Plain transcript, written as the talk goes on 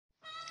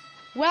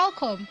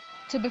Welcome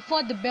to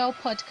Before the Bell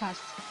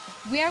podcast,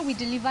 where we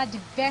deliver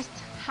the best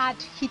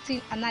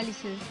hard-hitting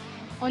analysis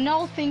on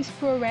all things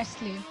pro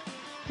wrestling.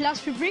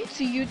 Plus, we bring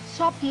to you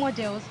top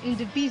models in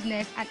the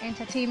business and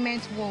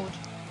entertainment world.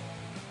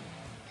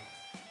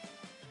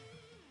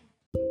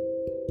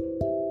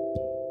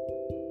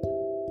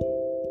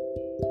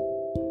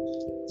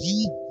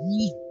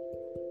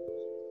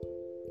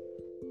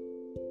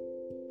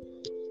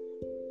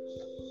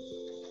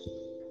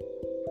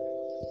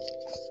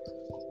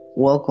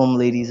 Welcome,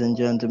 ladies and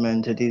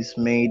gentlemen, to this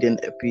maiden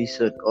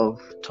episode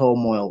of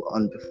Turmoil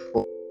on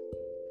Before.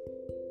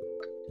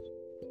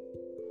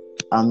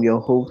 I'm your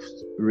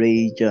host,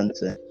 Ray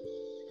Johnson.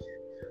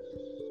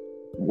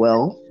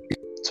 Well,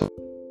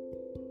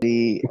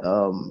 today,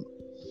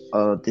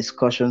 a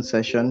discussion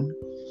session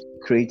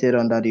created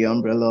under the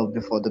umbrella of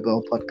Before the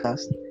Bell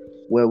podcast,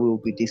 where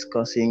we'll be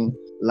discussing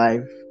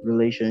life,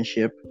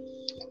 relationship,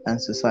 and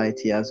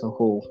society as a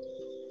whole.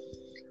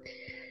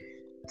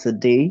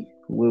 Today,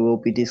 we will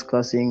be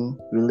discussing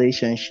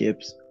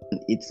relationships and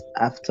its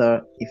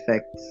after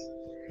effects.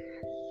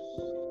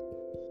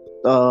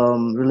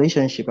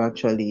 Relationship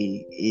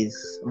actually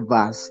is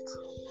vast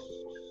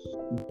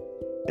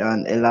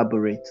and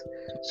elaborate,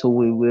 so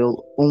we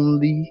will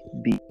only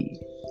be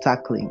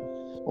tackling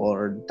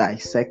or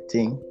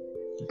dissecting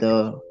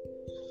the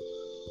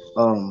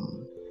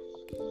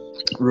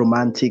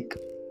romantic,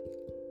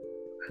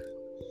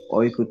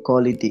 or you could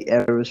call it the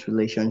eros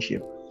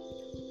relationship,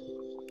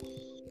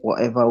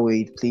 whatever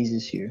way it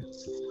pleases you.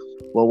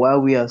 But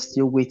while we are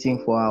still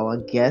waiting for our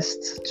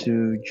guests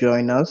to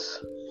join us,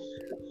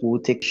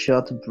 we'll take a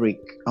short break,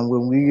 and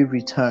when we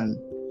return,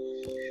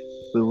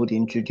 we would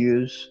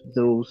introduce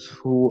those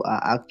who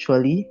are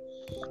actually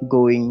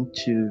going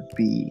to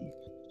be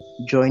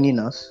joining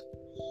us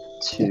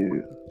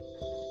to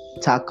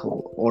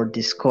tackle or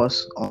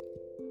discuss on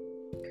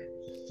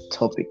the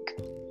topic.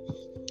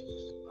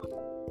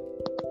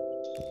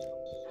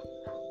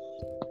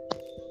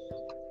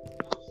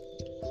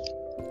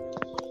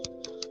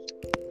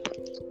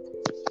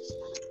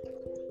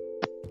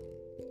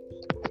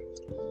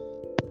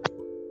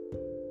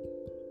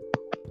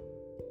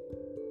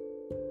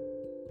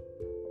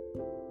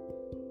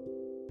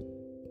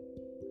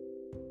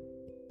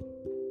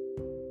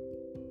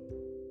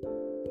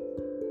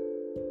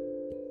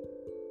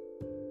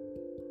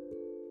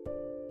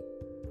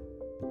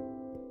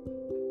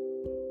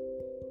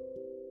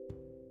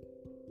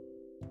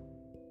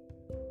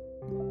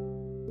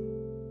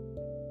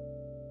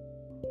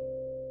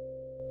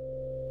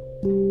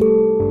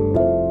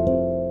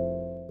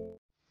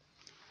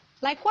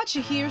 Like what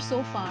you hear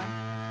so far,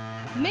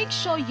 make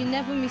sure you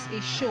never miss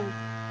a show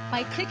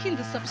by clicking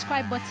the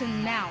subscribe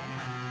button now.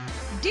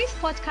 This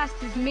podcast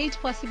is made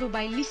possible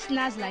by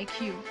listeners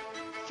like you.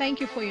 Thank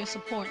you for your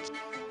support.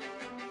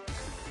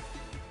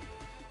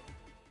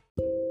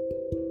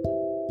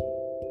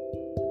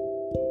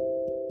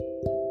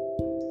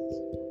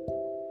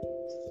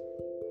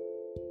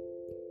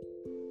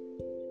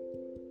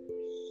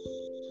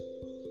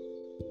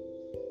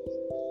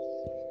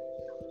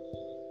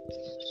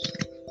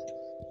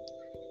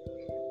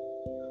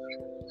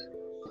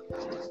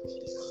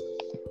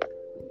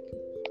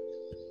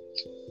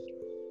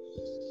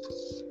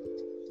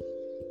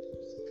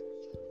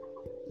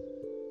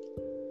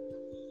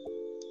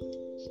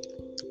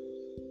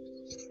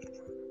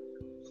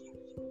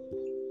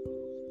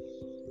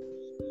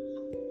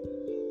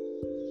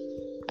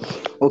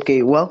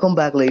 Okay, welcome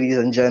back, ladies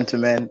and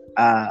gentlemen.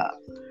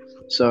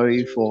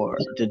 Sorry for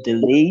the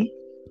delay.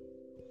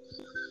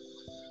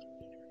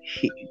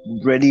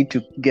 Ready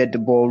to get the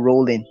ball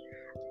rolling.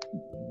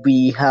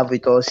 We have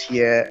with us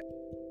here.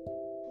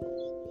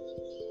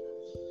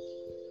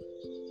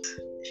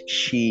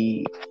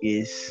 She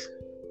is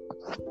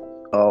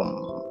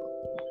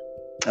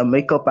a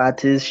makeup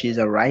artist. She's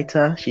a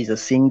writer. She's a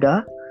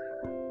singer.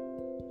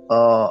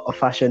 A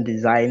fashion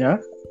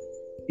designer.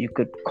 You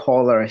could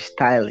call her a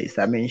stylist.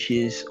 I mean,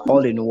 she's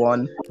all in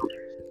one.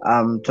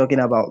 I'm talking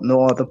about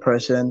no other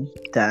person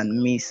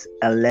than Miss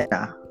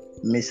Elena.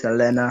 Miss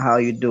Elena, how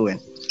you doing?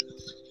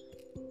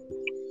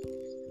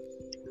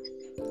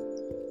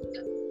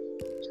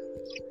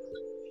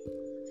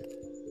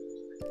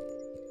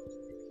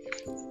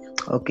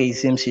 Okay, it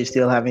seems she's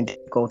still having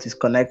difficulties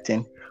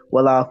connecting.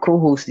 Well, our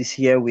co-host is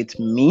here with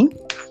me,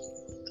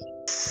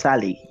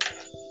 Sally.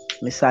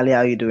 Miss Sally,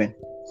 how you doing?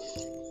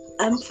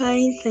 I'm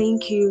fine,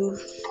 thank you.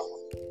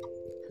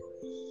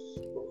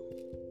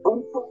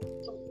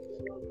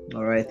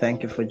 All right,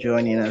 thank you for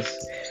joining us.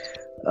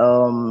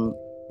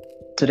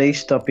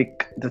 Today's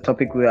topic, the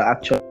topic we are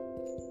actually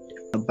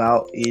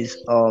about is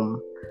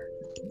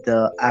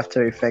the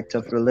after effect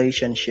of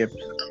relationships.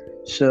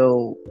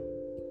 So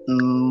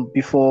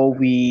before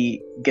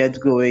we get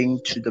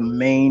going to the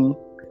main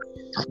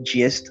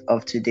gist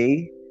of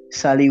today,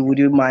 Sally, would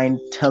you mind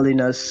telling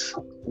us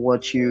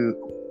what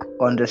you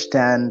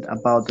understand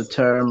about the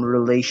term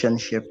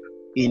relationship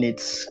in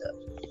its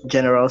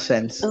general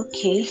sense?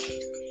 Okay,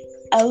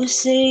 I would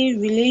say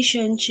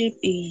relationship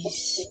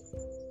is,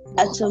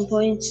 at some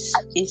point,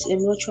 it's a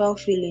mutual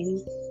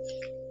feeling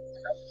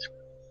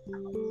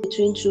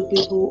between two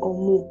people or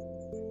more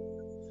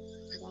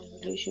in a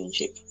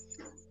relationship,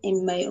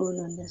 in my own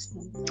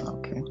understanding.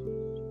 Okay.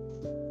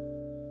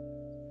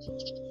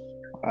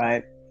 All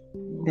right.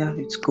 Yeah,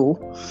 it's cool.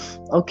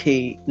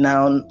 Okay,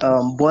 now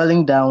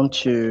boiling down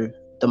to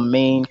the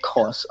main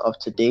course of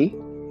today,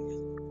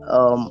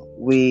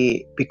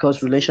 we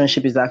because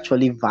relationship is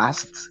actually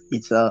vast,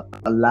 it's a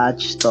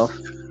large stuff.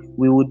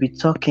 We would be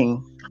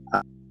talking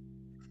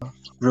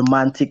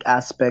romantic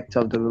aspect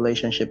of the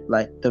relationship,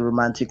 like the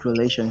romantic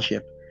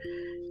relationship.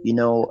 You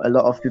know, a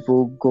lot of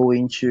people go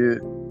into,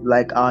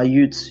 like, our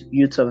youth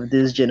of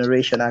this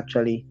generation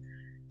actually,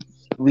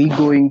 we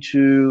go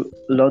into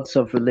lots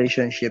of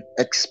relationship,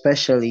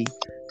 especially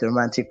the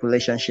romantic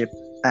relationship.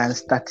 And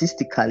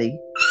statistically,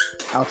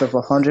 out of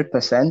 100%,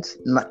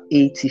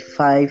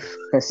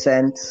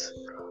 85%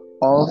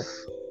 of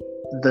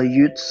the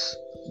youths,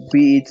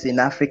 be it in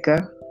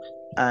Africa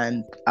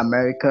and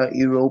America,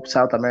 Europe,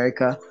 South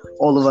America,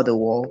 all over the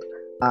world,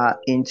 are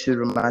into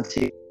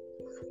romantic.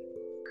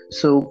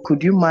 So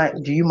do you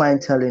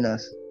mind telling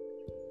us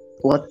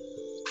what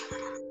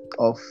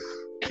of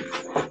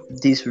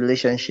this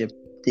relationship,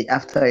 the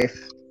after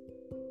effect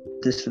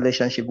this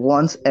relationship,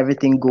 once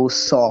everything goes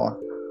sour,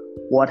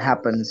 what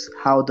happens?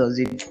 How does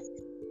it?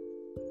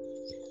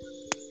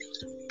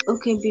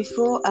 Okay,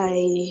 before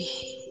I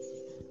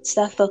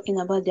start talking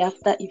about the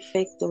after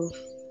effect of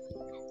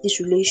this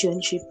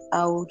relationship,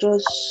 I'll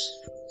just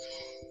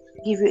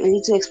give you a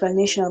little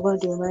explanation about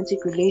the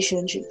romantic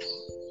relationship.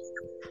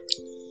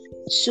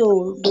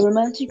 So, the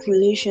romantic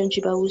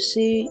relationship, I would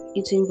say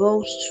it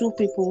involves two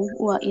people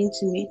who are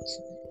intimate,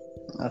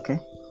 Okay.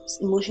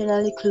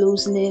 emotionally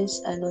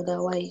closeness, and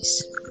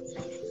otherwise,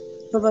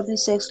 probably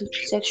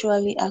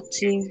sexually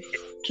active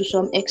to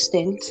some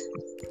extent.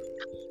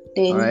 All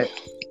Then, right.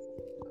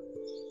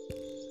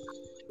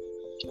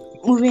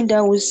 moving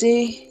down, we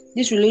say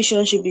this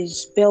relationship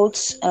is built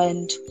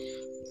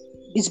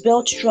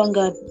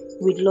stronger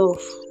with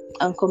love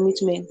and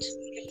commitment.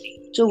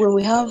 So when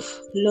we have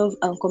love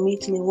and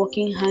commitment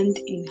working hand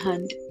in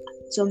hand,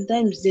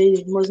 sometimes there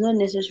must not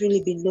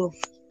necessarily be love,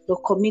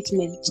 but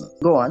commitment.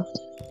 Go on.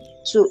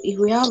 So if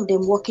we have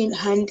them working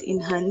hand in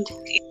hand,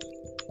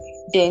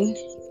 then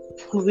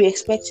we'll be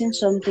expecting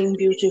something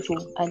beautiful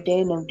at the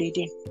end of the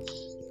day.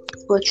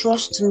 But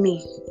trust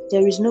me,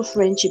 there is no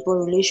friendship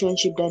or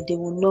relationship that there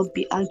will not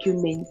be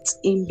arguments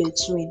in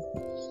between.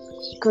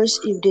 Because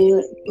if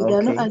there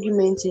are no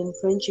arguments in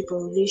friendship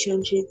or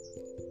relationship,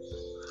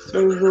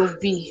 there will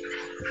be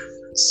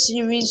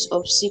series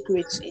of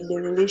secrets in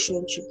the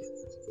relationship.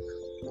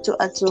 So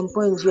at some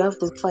point you have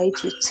to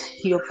fight with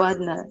your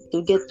partner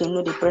to get to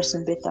know the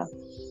person better.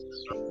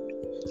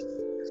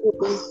 So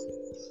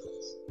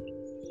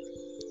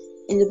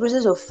in the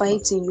process of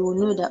fighting, you will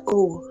know that,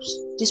 oh,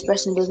 this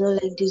person does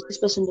not like this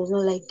person does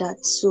not like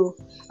that, so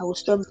I will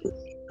stop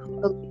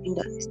doing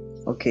that.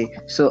 Okay,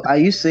 so are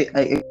you saying,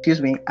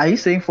 excuse me, are you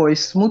saying for a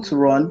smooth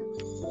run?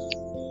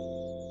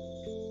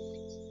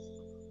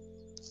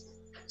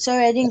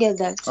 Sorry, I didn't get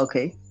that.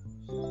 Okay.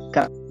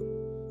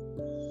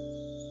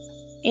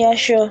 Yeah,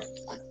 sure.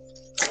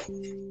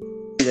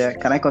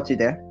 Can I cut you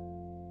there?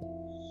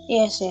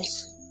 Yes.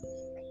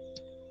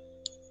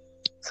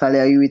 Sally,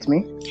 are you with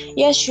me?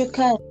 Yes, you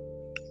can.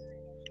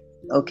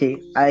 Okay,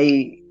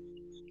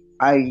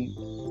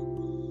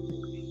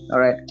 all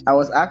right. I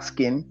was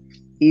asking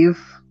if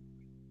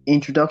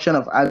introduction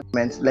of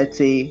arguments, let's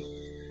say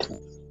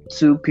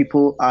two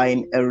people are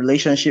in a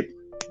relationship.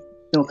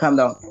 No, calm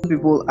down. Two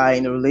people are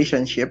in a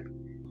relationship.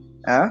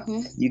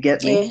 You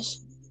get me? Yes.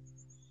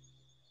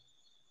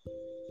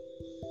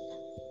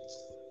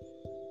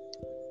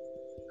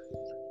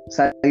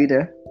 Sally, are you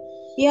there?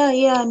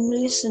 Yeah, I'm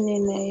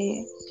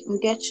listening. I'm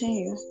getting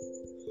you.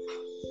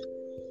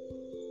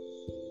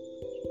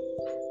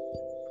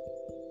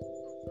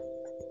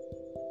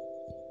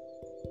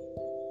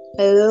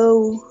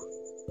 Hello.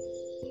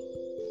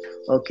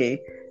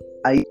 Okay.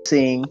 Are you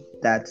saying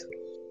that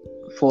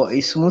for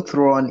a smooth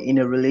run in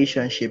a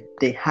relationship,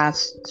 there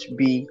has to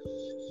be,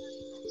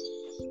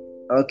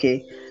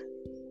 okay,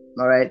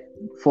 all right,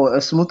 for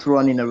a smooth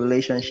run in a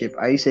relationship,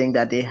 are you saying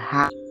that they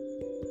have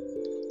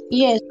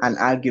an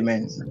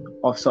argument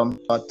of some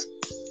sort?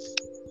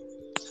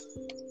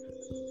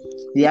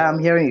 Yeah, I'm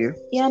hearing you.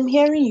 Yeah, I'm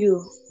hearing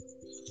you.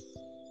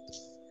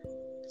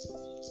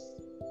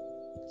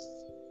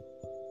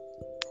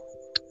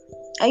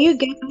 Are you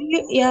getting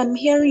me? Yeah, I'm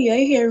hearing you. Are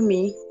you hearing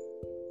me?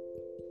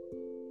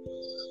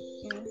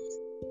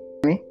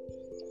 Me?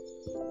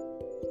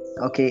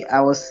 Okay,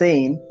 I was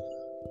saying,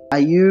 are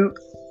you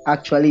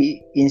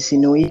actually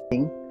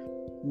insinuating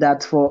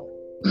that for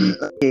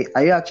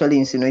are you actually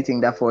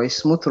insinuating that for a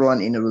smooth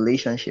run in a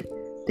relationship,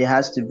 there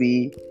has to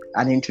be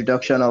an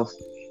introduction of?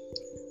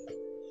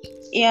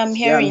 Yeah, I'm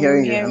hearing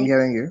you. I'm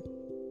hearing you.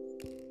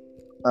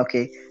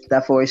 Okay,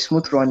 that for a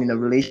smooth run in a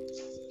relationship.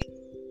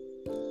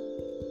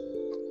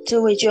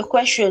 So wait, your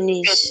question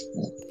is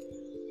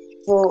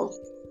for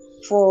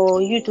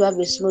you to have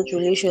a smooth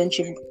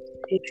relationship.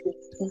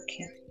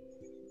 Okay.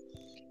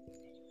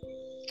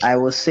 I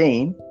was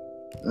saying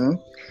mm,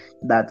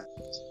 that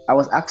I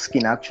was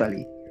asking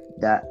actually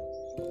that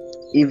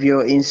if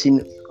you're in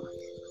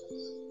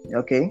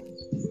okay,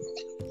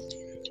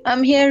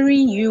 I'm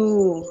hearing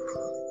you.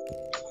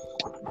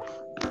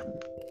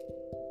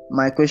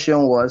 my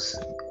question was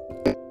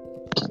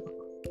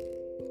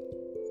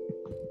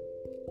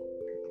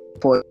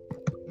for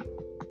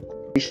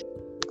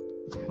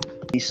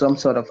some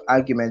sort of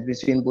argument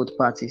between both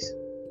parties.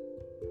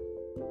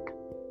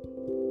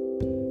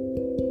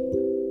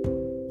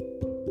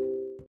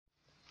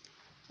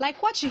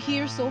 Like what you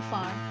hear so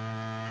far,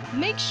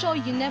 make sure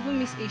you never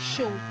miss a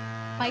show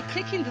by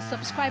clicking the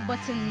subscribe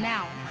button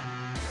now.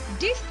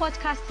 This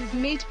podcast is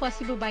made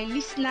possible by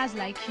listeners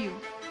like you.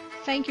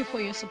 Thank you for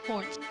your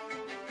support.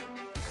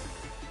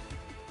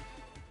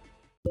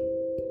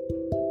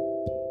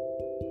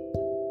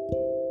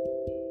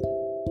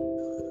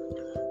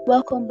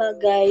 Welcome back,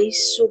 guys.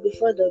 So,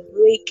 before the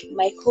break,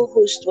 my co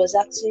host was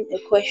asking a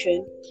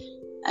question,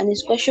 and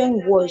his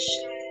question was,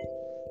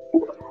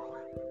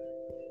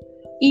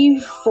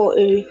 if for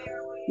a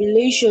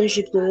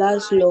relationship to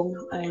last long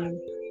and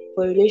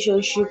for a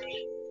relationship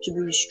to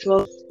be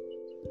strong,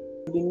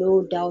 be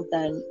no doubt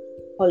and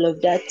all of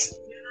that,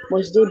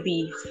 must there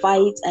be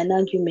fight and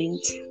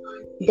argument?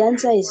 The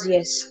answer is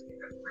yes.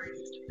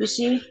 You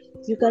see,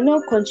 you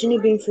cannot continue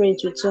being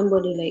friends with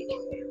somebody like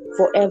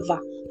forever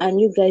and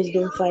you guys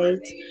don't fight,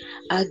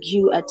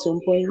 argue at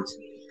some point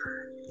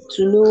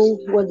to know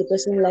what the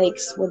person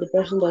likes, what the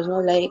person does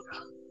not like.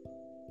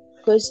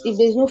 Because if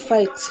there's no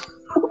fight,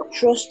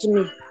 trust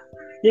me,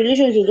 the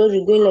relationship will just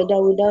be going like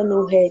that without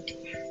no head.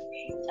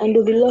 And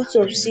there'll be lots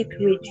of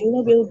secrets. You'll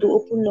not be able to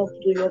open up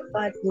to your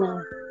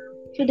partner.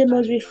 So there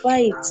must be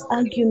fights,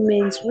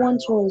 arguments,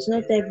 once,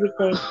 not every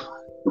time.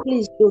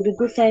 Please, there'll be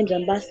good times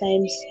and bad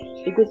times.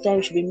 The good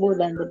times should be more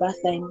than the bad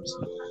times.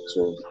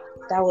 So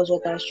that was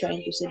what I was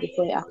trying to say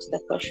before I asked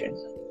that question.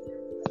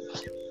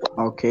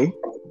 Okay.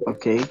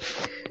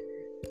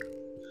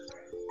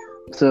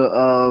 So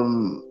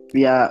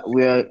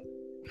we're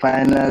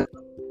final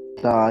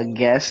our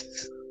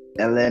guest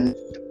Ellen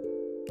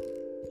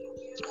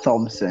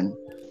Thompson,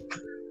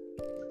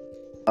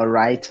 a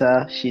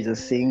writer, she's a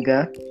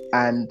singer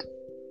and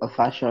a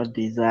fashion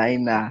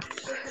designer.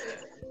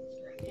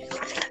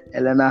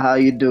 Elena, how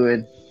you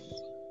doing?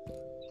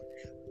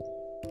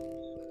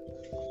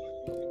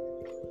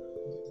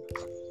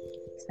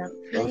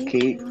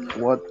 Okay,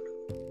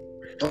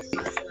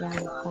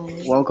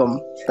 welcome.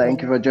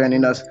 Thank you for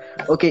joining us.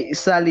 Okay,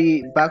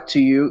 Sally, back to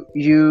you.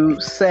 You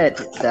said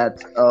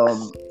that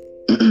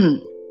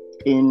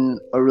in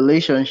a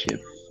relationship,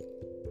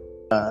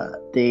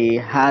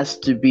 there has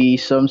to be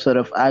some sort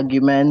of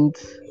argument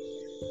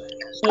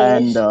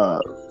and a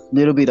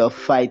little bit of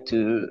fight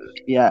a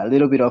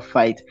little bit of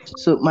fight.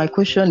 So my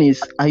question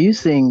is, are you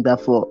saying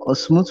that for a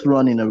smooth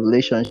run in a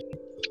relationship,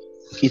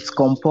 it's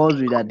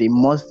compulsory that there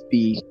must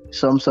be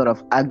some sort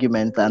of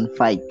argument and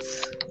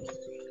fights?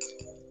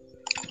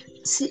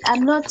 See,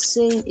 I'm not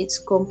saying it's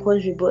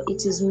compulsory, but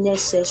it is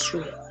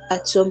necessary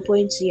at some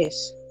point,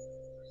 yes.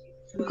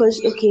 Because,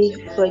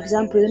 okay, for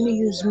example, let me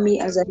use me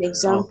as an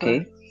example.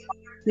 Okay.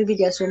 Maybe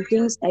there are some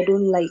things I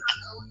don't like.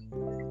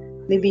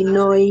 Maybe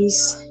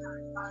noise,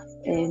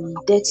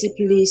 dirty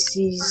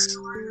places.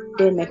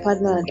 Then my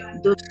partner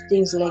does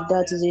things like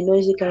that. Is a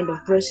noisy kind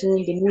of person.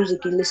 The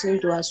music he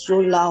listens to is so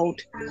loud,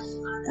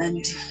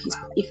 and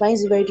he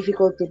finds it very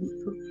difficult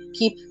to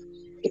keep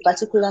a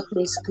particular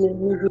place clean.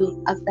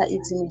 Maybe after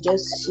eating, he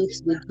just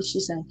shifts the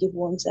dishes and keep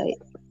one side.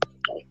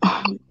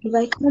 If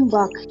I come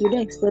back, you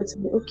don't expect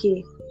me,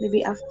 okay,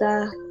 maybe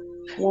after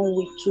 1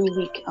 week, 2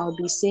 weeks, I'll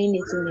be saying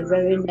it in a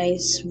very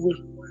nice way.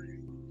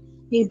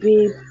 Hey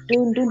babe,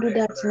 don't do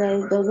that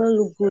now, it doesn't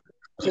look good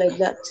like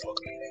that.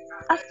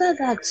 After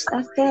that,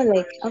 after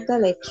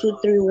like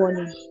 2-3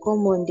 warning,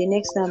 come on, the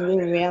next time we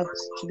react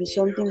to be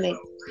something like,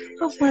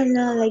 oh fine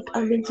now, like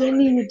I've been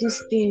telling you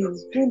these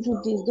things, don't do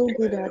this, don't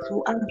do that,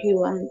 we'll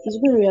argue, and he's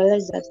going to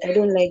realize that I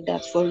don't like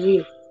that for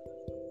real.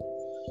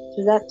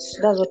 So that's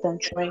what I'm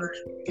trying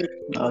to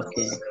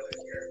do.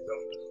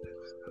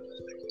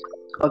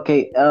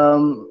 Okay,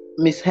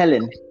 Miss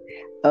Helen,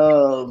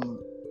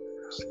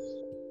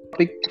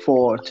 topic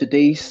for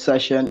today's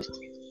session,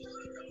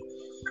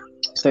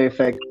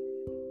 effect.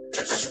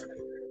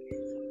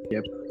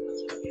 Yep.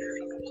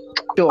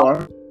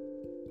 Sure.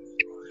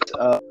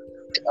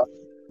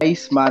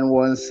 Wise man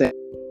once said,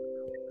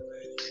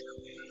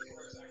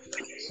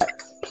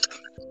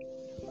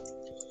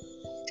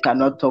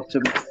 "Cannot talk to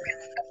me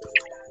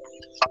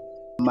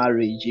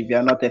marriage if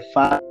you're not a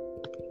father."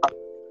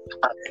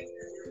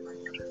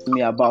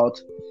 Me about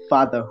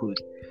fatherhood.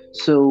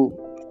 So,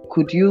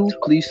 could you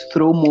please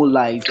throw more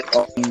light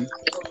on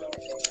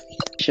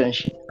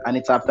relationship and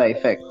its after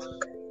effect?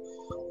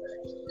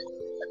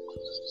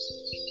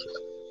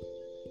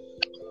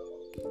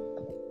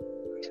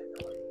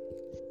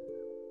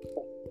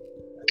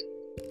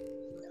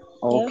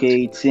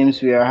 Okay, it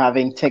seems we are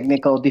having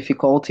technical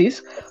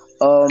difficulties.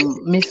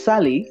 Miss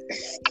Sally,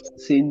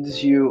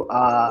 since you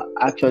are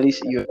actually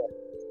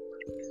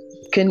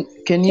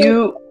can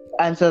you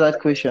answer that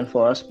question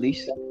for us,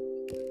 please?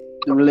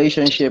 the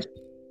relationship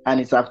and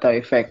its after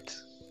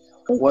effects.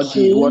 What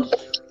Okay,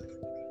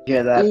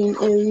 hear that? in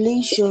a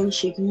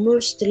relationship,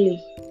 mostly,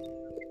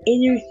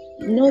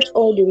 not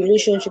all the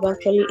relationship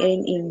actually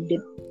end in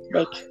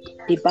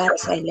the bad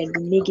side, like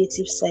the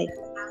negative side,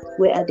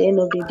 where at the end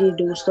of the day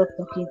they will stop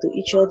talking to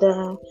each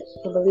other.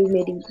 Probably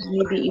maybe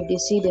if they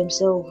see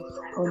themselves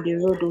on the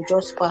road, they'll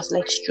just pass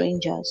like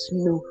strangers.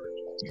 No,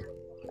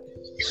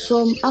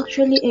 some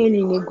actually end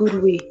in a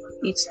good way.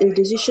 It's a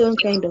decision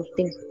kind of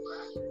thing.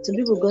 Some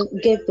people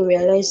get to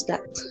realize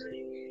that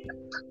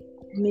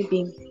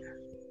maybe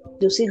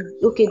they'll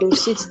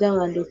sit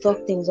down and they'll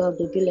talk things out.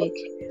 They'll be like,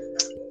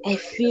 I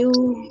feel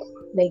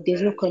like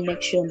there's no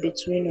connection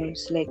between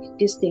us. Like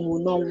this thing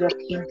will not work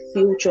in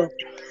future.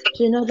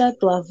 So in order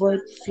to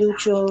avoid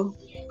future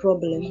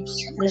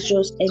problems, let's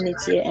just end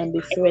it here and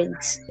be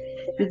friends.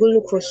 You go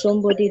look for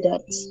somebody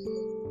that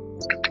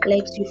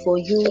likes you for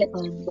you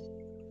and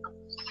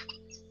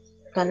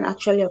can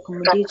actually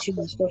accommodate you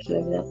and stuff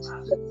like that.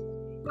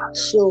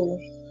 So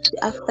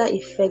the after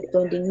effect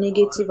on the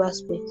negative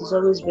aspect is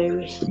always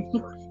very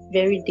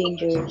very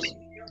dangerous.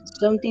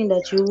 Something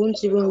that you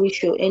won't even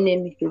wish your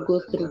enemy to go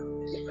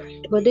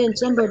through. But then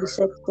somebody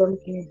said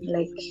something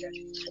like,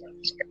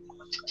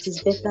 it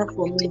is better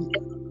for me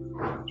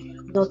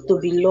not to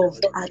be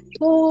loved at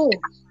all.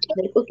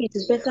 Like, okay, it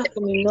is better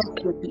for me not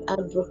to be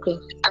heartbroken.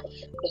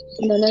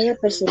 And another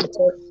person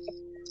said,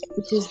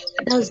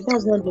 that's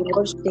not the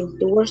worst thing.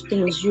 The worst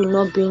thing is you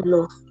not being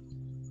loved.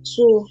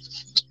 So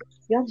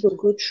you have to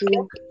go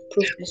through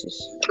processes.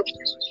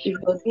 If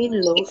you're being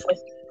loved,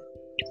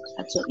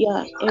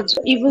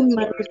 even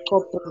married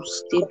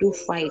couples they do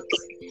fight,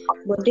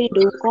 but then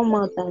they will come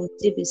out and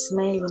still be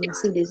smiling and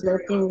say there's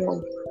nothing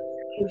wrong.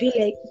 You'll be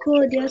like,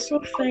 God, they are so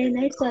fine.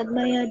 I used to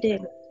admire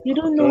them. You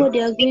don't know what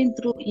they are going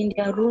through in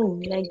their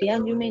room, like the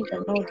argument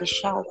and all the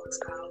shout.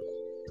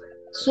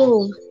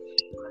 So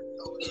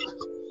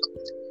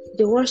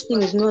the worst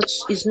thing is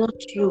not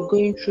you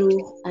going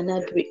through an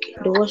heartbreak.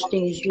 The worst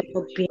thing is you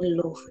not being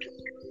loved.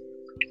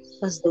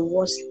 That's the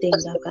worst thing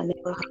that can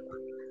ever happen.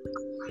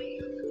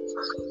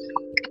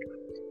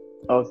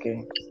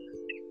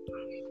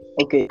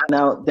 Okay,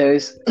 now there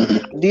is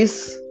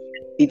this.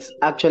 It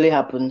actually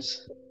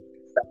happens.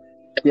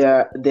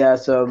 There are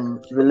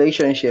some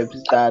relationships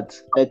that,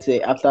 let's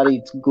say, after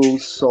it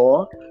goes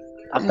sour,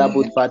 after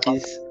both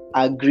parties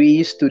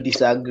agrees to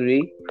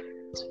disagree,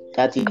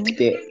 that if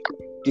they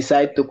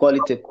decide to call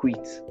it a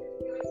quit,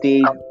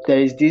 there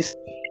is this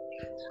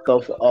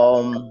of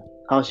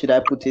how should I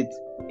put it,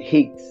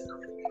 hate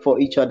for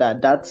each other.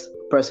 That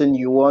person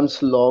you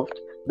once loved,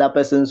 that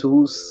person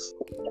who's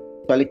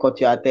actually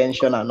caught your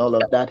attention and all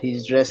of that,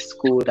 he's dressed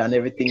code and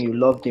everything, you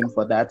loved him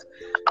for that.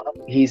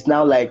 He's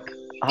now like,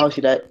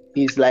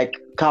 he's like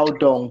cow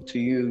dung to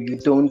you. You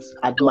don't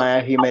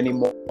admire him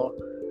anymore.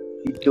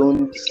 You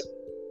don't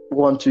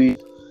want to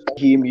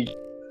him. You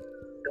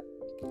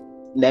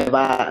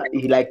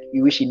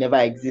wish he never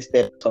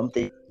existed or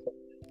something.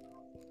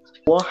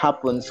 What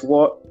happens?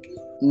 What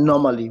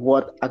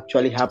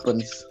actually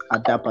happens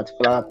at that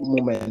particular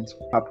moment?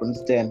 What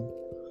happens then?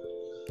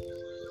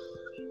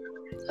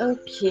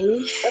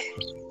 Okay.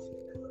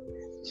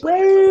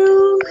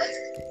 Well,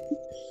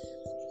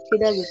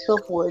 that's a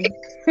tough one.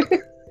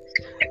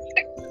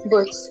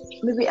 But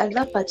maybe at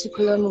that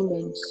particular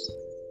moment,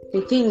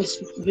 the things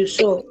you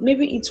saw,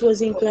 maybe it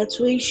was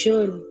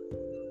infatuation.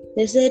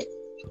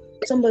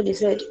 Somebody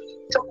said,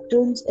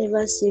 don't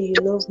ever say you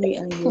love me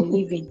and you're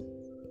leaving.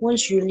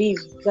 Once you leave,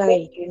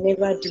 guy, you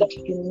never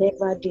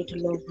did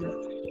love me.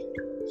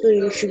 So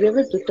you should be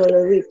able to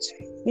tolerate.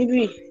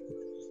 Maybe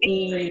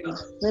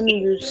let me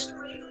use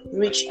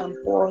rich and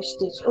poor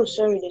states. Oh,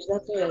 sorry, there's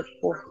nothing like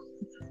poor.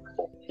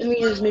 Let me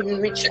use maybe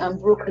rich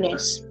and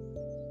brokenness.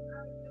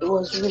 It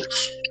was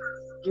rich.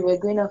 You were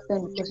going after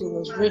him because he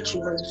was rich. He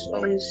was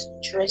always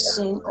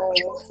dressing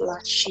all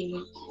flashy.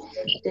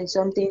 Then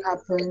something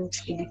happened.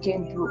 He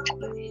became broke.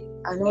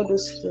 And all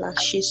those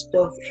flashy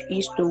stuff he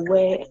used to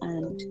wear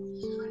and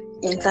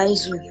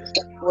entice you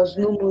was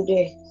no more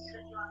there.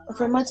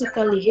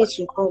 Automatically, hate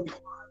will come.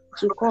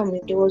 It will come.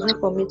 If there was no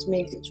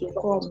commitment, it will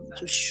come.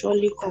 It will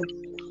surely come.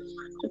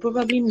 So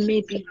probably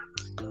maybe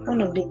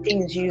one of the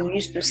things you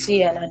used to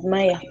see and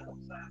admire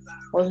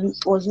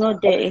was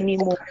not there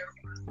anymore.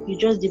 You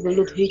just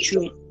develop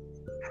hatred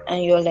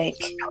and you're like,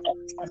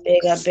 I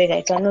beg,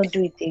 I cannot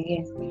do it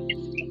again.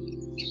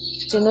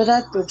 So in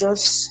order to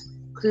just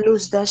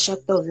close that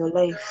chapter of your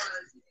life,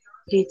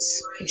 hate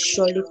is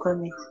surely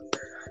coming.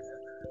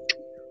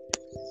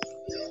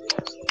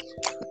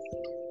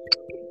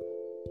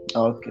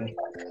 Okay.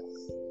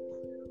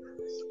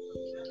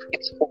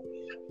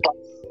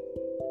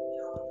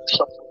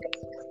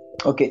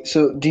 Okay,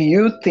 so do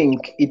you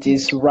think it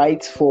is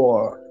right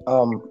for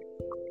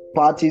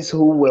parties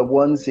who were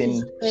once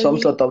in some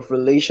sort of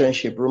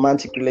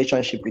romantic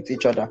relationship with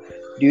each other,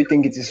 do you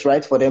think it is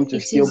right for them to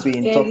still be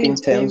in talking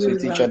terms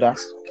with each other,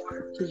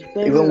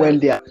 even when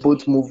they are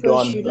both moved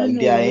on, like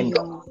they are in?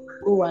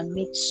 Go and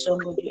meet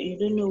somebody, you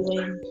don't know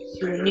when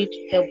you need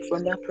help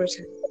from that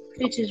person.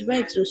 It is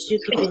right to still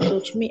keep in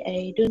touch. Me,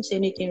 I don't see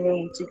anything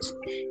wrong with it.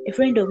 A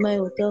friend of mine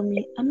will tell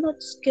me, I'm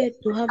not scared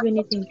to have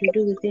anything to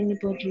do with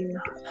anybody.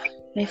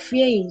 My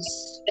fear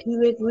is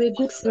we're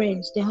good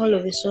friends. Then all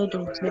of a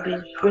sudden,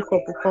 maybe breakup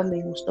will come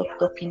and we'll stop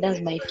talking. That's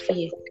my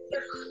fear.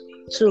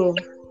 So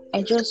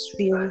I just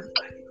feel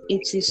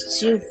it is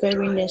still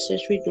very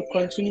necessary to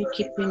continue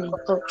keeping in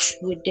touch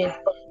with them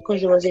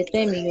because there was a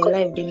time in your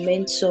life they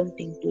meant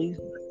something to you.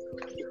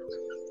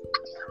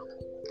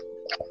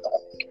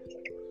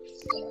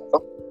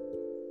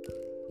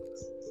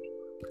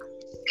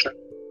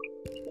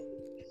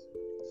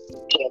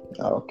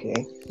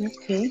 Okay.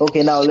 Okay.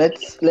 Okay, now let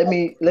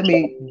me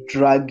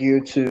drag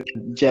you to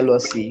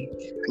jealousy,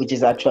 which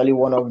is actually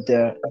one of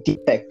the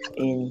defects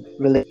in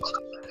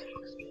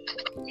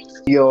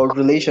your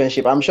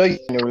relationship. I'm sure you're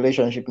in a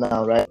relationship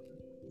now, right?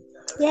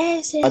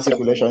 Yes, yes, Romantic yes,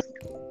 relationship.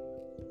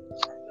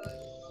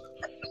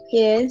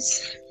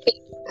 yes.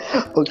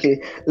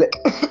 Okay.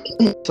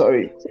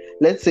 Sorry.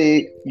 Let's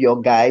say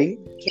your guy,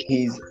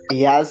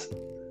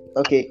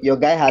 your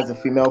guy has a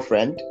female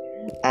friend,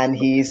 and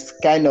he's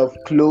kind of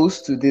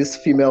close to this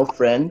female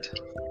friend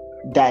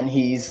than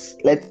he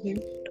met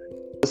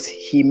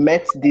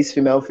this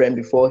female friend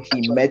before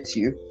he met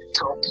you.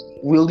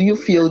 Will you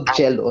feel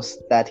jealous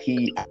that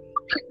he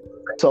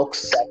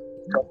talks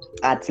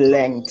at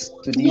length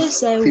to this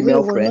Yes, I will,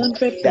 female friend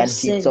than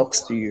he 100%.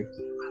 talks to you?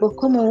 But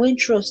come on, when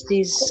trust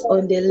is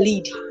on the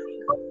lead,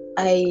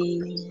 I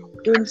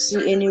don't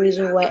see any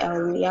reason why I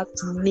will react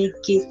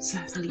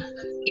negatively.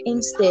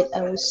 Instead,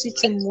 I will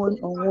sit him one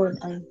on one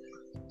and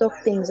talk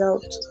things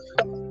out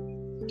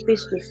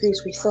face to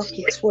face. We talk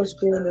it, what's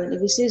going on.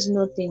 If he says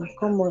nothing,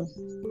 come on,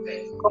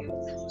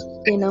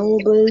 then I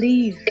will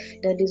believe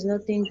that there's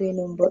nothing going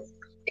on. But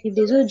if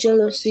there's no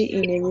jealousy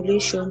in a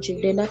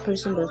relationship, then that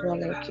person does not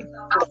like you.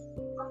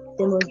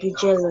 There must be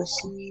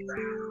jealousy.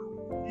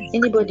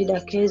 Anybody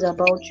that cares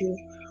about you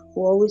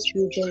will always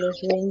feel jealous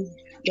when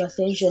your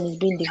attention is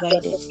being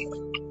divided.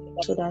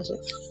 So that's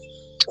it.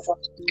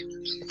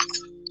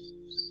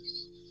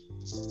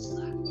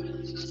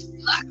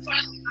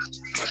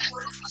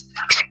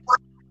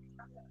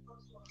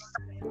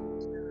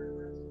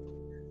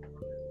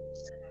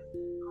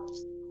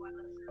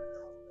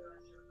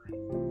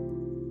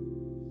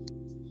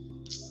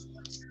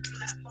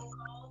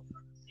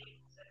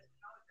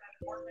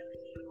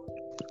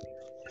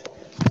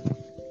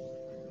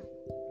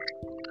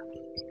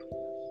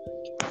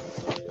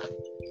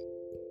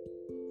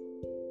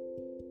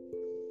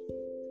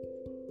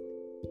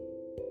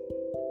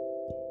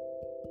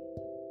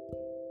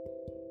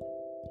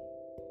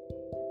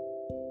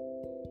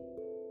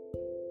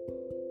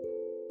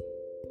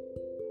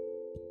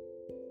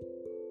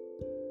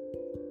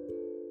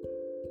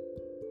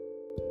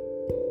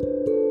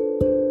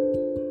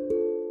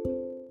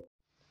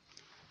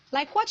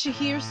 Like what you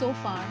hear so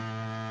far,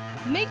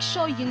 make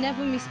sure you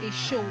never miss a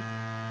show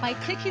by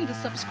clicking the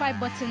subscribe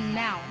button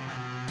now.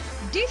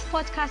 This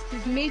podcast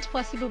is made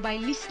possible by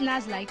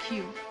listeners like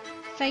you.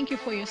 Thank you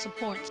for your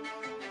support.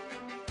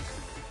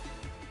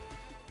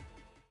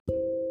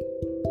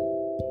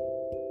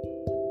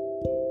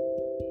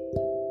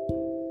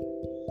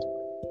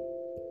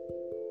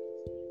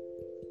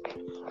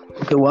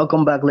 Okay,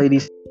 welcome back,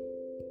 ladies.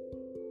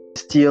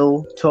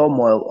 Still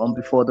Turmoil on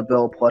Before the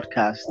Bell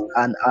podcast,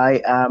 and I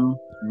am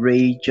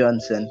Ray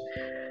Johnson.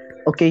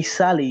 Okay,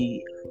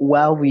 Sally,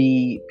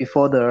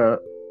 before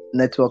the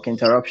network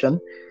interruption,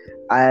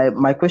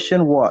 my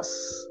question was,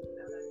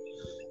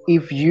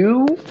 if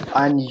you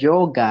and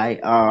your guy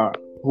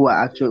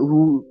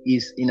who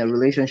is in a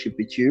relationship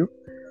with you,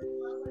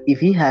 if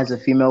he has a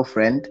female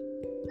friend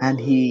and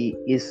he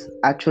is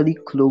actually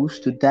close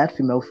to that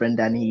female friend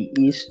than he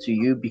is to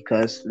you,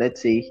 because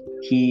let's say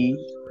he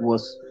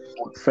was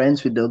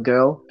friends with the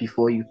girl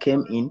before you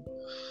came in,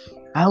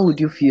 how would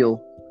you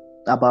feel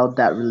about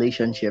that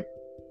relationship?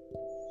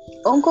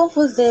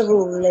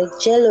 Uncomfortable, like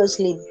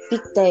jealously,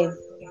 big time.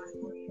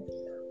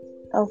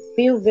 I'll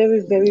feel very,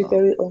 very,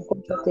 very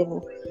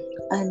uncomfortable.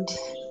 And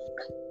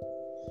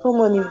come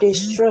on, if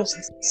there's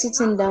trust,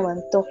 sitting down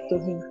and talk to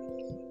him.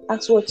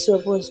 Ask what's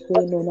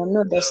going on. I'm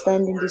not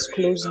understanding this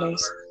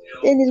closeness.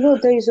 Then he's going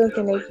to tell you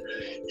something like,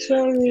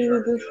 sorry,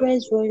 we've been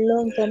friends for a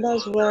long time.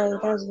 That's why.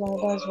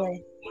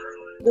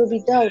 There'll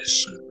be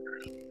doubts.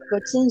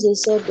 But since they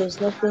said there's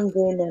nothing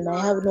going on, I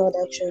have no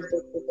other choice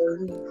but to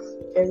believe.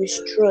 There is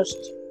trust.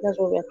 That's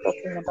what we're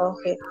talking about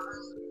here.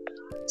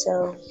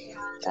 So,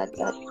 that.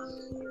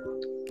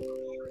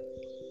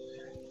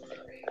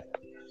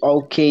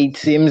 Okay, it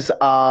seems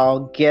our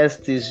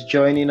guest is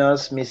joining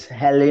us, Miss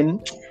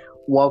Helen.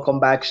 Welcome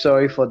back.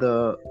 Sorry for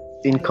the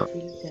income.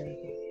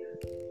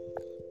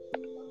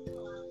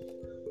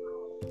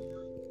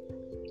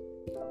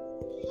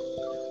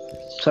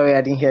 Sorry,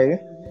 I didn't hear you.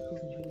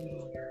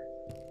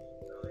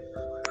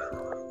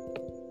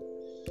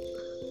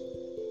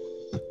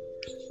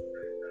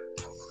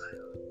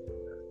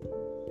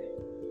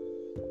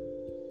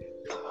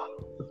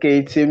 Okay,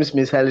 it seems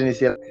Miss Helen is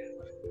here.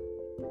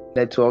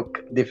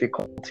 Network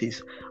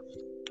difficulties.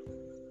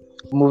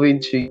 Moving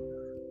to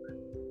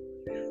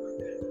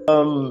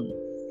um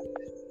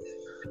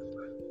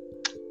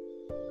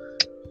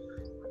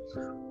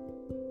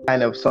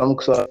kind of some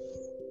sort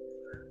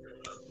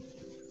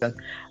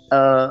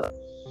of,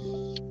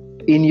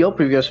 in your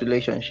previous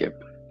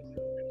relationship,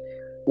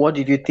 what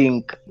did you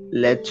think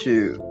led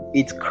to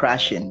it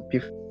crashing?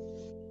 Do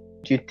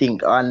you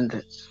think,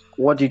 and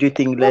what did you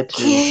think led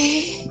to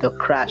Okay. the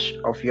crash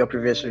of your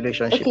previous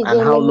relationship, Okay, and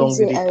then how let me long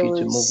did say it take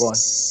to move on?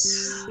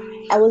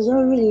 I was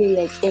not really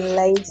like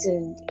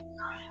enlightened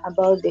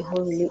about the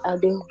whole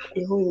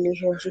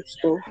relationship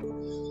stuff,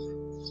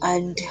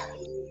 and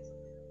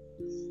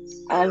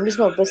I'm just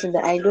not a person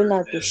that I don't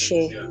have to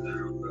share.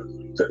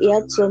 So he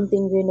had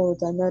something going on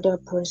with another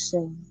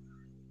person,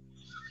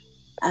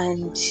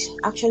 and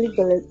actually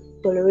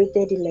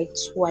tolerated it like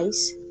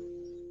twice.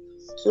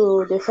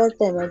 So the first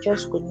time I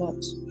just could not.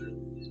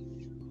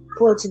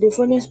 But the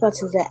funniest part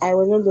is that I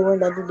was not the one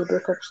that did the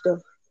breakup stuff.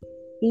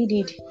 He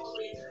did.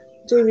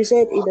 So if he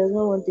said he does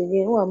not want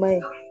again, who am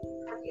I?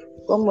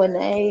 Come on,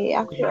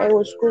 I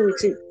was cool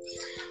with it.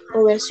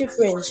 But we're still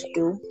friends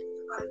though.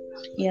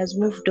 He has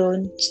moved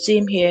on.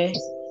 Same here.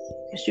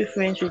 We're still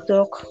friends. We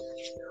talk.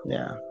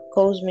 Yeah.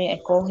 Calls me. I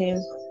call him.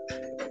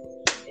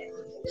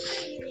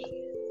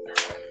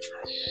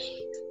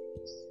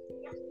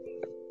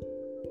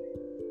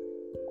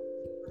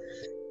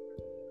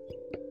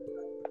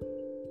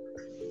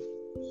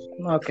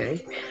 Okay.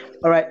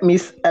 All right,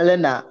 Miss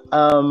Elena.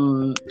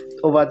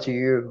 Over to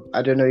you.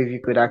 I don't know if you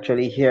could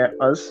actually hear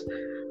us.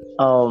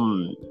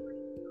 Um,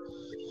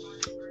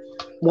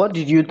 what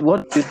do you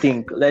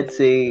think? Let's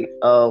say,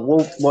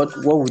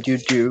 what would you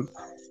do?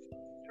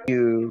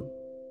 You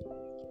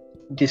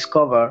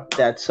discover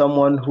that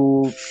someone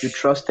who you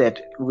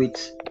trusted with,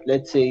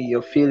 let's say,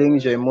 your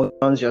feelings, your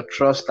emotions, your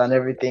trust, and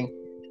everything,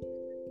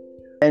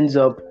 ends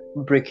up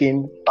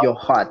breaking your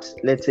heart.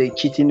 Let's say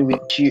cheating with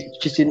you,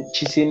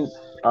 cheating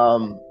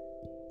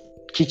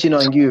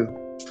on you,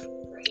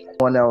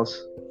 someone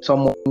else,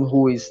 someone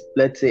who is,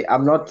 let's say,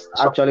 I'm not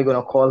actually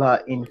gonna call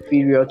her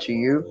inferior to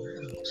you,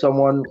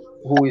 someone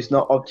who is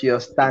not up to your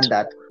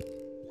standard.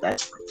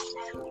 That's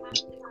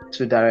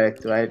too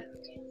direct, right?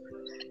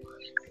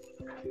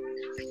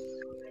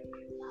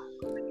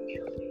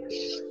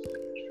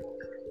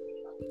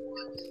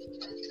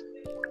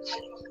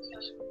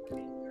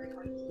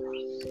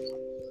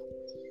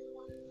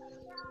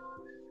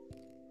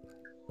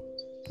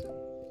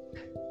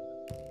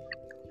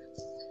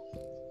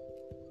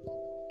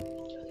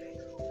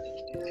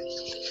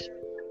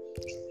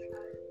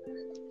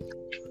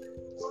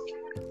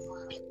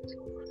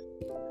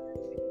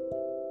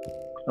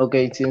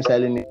 Okay, it seems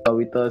Helen is not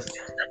with us.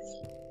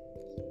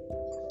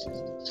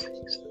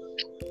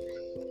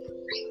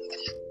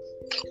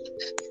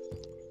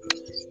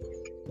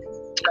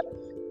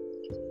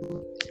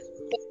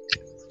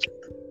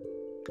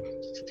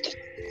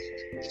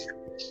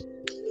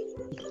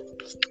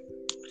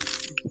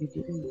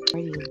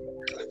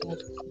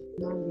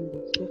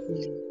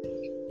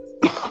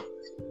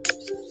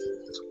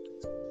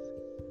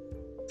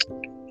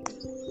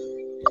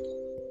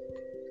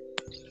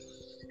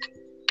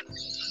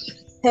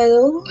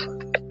 Hello?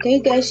 Can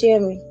you guys hear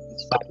me?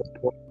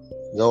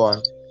 Go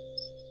on.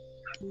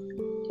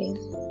 Okay.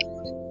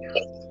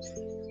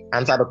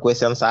 Answer the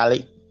question,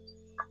 Sally.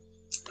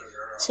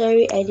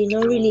 Sorry, I did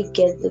not really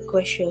get the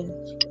question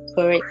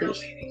correctly.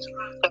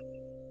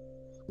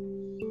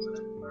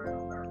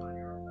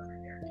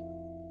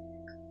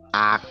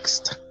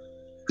 Asked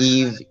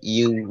if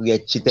you were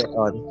cheated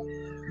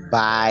on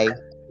by.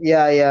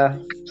 Yeah,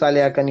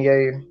 Sally, I can hear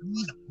you.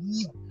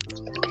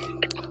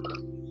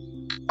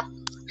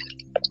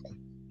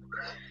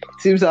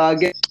 Seems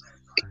again,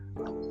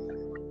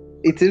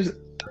 it seems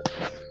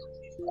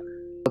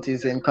what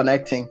is in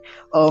connecting.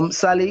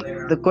 Sally,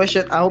 the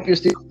question. I hope you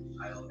still.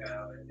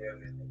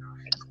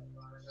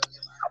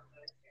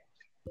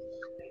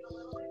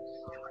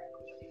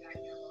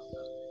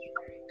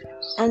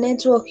 Our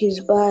network is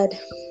bad.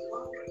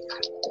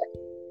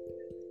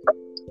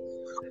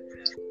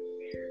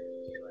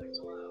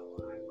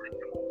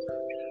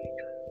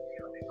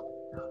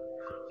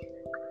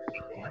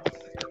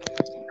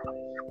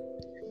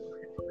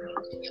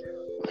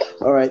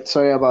 All right,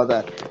 sorry about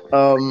that.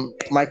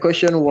 My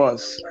question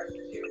was,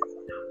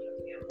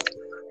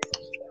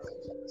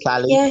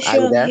 Sally, Yeah, are sure,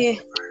 you I'm there? here.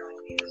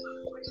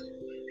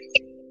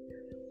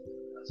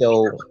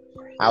 So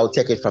I'll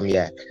take it from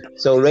here.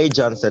 So Ray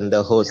Johnson,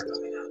 the host,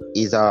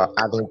 is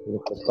having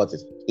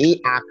difficulties. He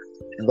asked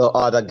the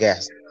other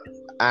guest,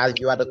 as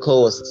you are the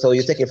co-host, so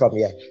you take it from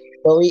here.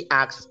 So he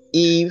asked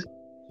if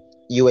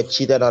you were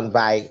cheated on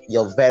by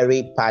your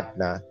very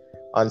partner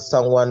on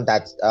someone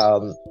that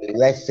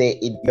let's say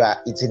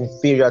it's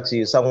inferior to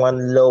you,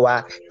 someone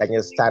lower than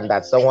your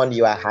standard, someone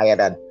you are higher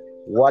than.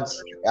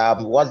 What's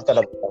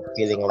gonna be your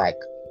feeling like?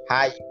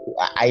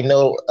 I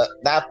know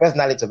that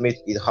personally to me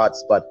it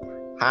hurts, but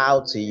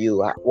how to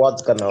you?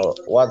 What's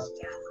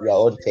your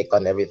own take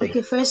on everything?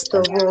 Okay, first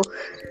of all,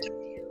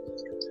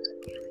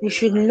 we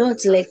should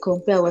not like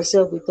compare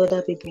ourselves with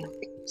other people,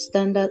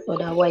 standard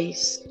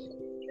otherwise.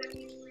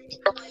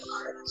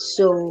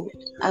 So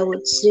I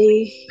would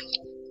say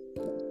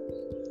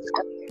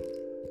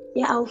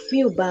Yeah, I'll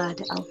feel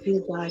bad.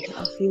 But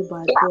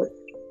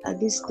at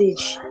this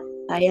stage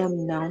I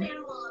am now,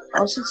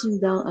 I'll sit him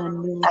down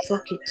and we will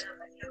talk it.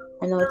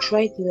 And I'll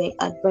try to like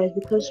advise,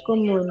 because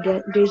come on,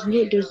 there's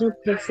no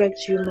perfect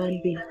human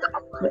being.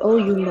 We're all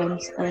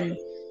humans, and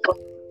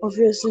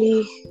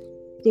obviously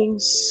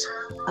things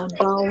are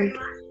bound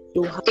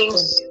to happen.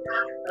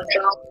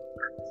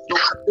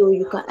 So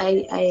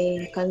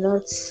I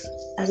cannot,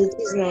 as it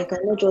is now, I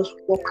cannot just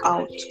walk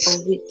out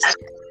of it.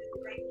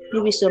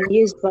 Maybe some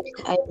years back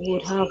I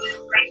would have,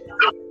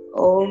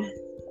 or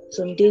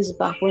some days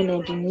back when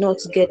I did not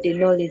get the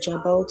knowledge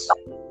about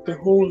the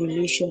whole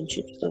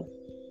relationship stuff,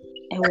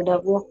 I would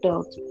have walked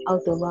out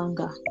of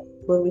anger,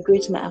 but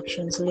regret my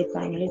actions later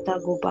and later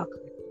go back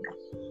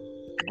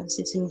and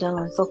sitting down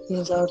and talk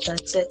things out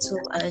and settle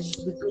and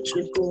be good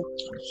to go.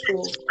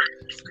 So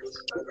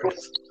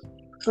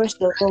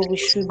first of all, we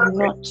should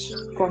not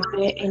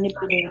compare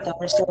anybody with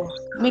ourselves.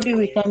 Maybe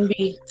we can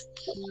be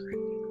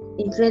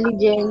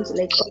intelligent,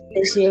 like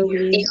others here,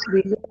 we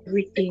know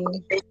everything,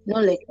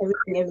 not like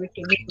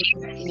everything, maybe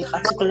in a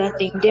particular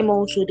thing. Them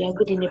also, they are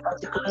good in a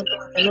particular thing,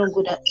 we're not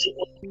good at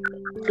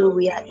it. So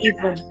we are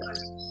even.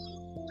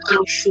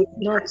 We should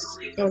not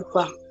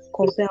ever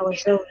compare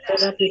ourselves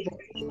with other people.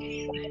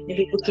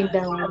 Maybe looking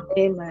down on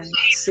them and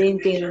saying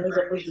things we're not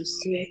supposed to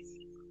say.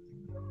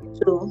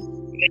 So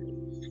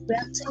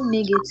reacting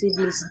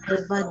negatively is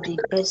never the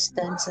best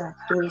answer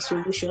to a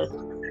solution.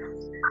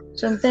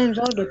 Sometimes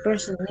all the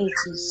person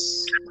needs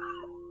is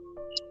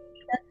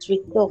that we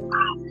talk,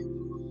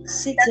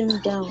 sit him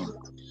down.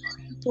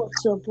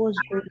 What's up? What's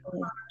going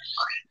on?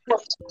 Are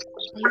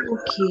you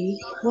okay?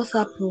 What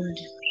happened?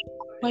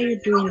 Why are you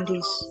doing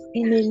this?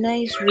 In a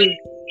nice way.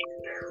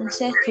 And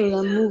settle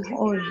and move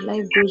on.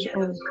 Life goes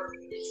on.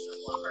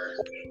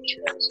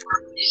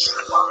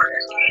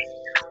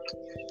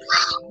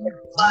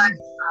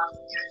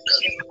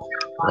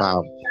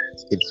 Wow,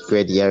 it's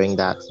great hearing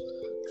that.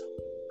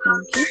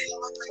 Thank you.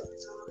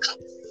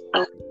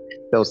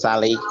 So,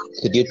 Sally,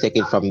 could you take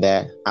it from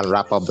there and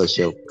wrap up the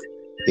show?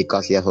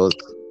 Because your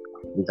host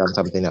is on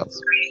something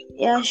else.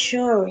 Yeah,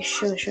 sure.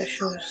 So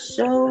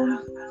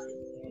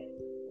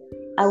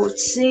I would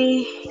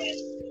say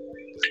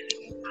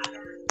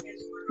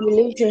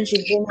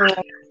relationship general,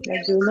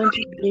 like the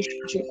romantic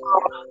relationship,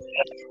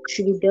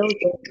 should be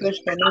built on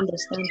trust and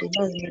understanding.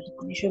 That's the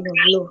definition of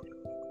love.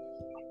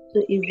 So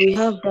if we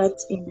have that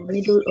in the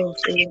middle of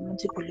a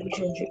romantic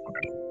relationship,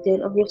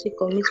 then obviously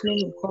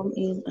commitment will come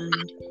in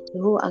and the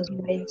whole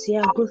agreement.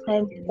 Yeah, good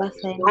times and bad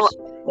times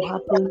will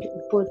happen,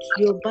 but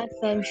your bad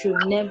time should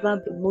never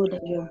be more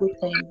than your good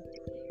time.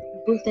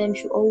 Good time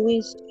should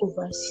always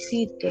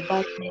oversee the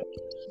bad time.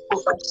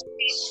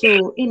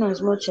 So in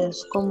as much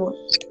as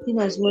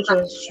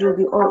you'll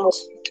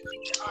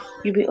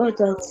be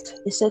hurt at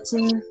a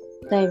certain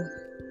time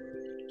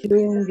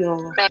during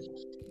your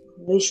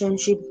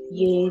relationship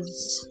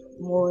years,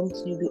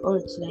 months, you'll be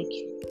hurt like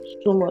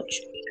so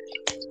much.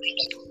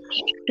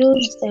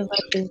 Don't ever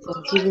think of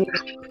giving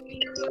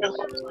up.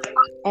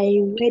 I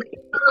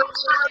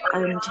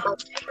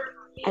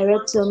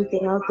read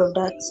something out of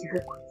that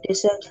book. They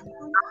said,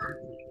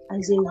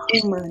 as a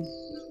woman,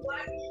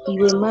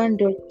 if a man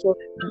does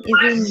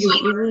something,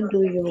 even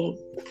though you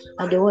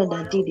are the one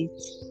that did it,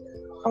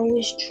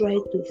 always try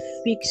to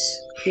fix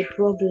the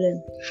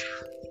problem.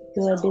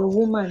 You are the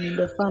woman in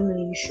the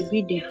family, you should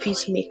be the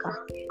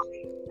peacemaker.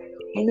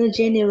 I know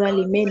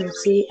generally men will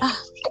say,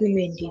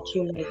 women they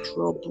do like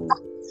trouble.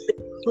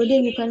 But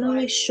then you can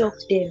always shock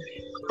them.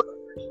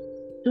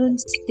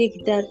 Don't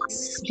take that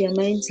their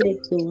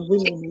mindset to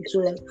women they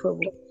do like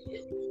trouble.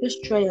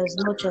 Just try as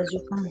much as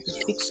you can to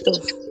fix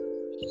stuff.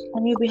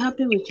 And you'll be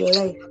happy with your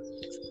life.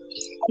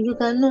 If you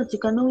cannot, you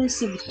can always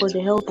seek for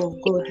the help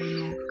of God,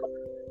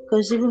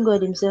 Because even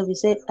God Himself, He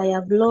said, I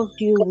have loved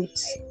you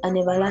with an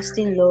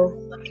everlasting love,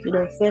 with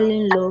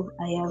unfailing love,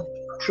 I have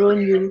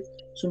drawn you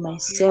to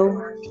myself.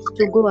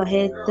 So go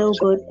ahead, tell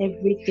God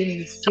everything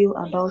you feel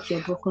about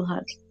your broken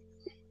heart.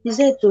 He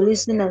said to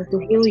listen and to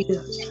heal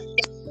you.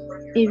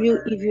 If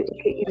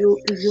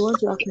you want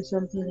to ask me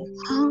something like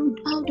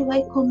how do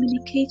I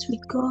communicate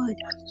with God?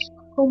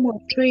 Come on,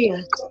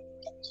 prayers.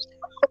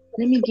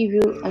 Let me give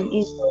you an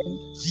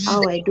instance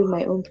how I do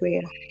my own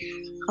prayer,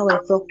 how I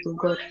talk to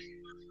God.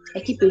 I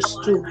keep a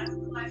stool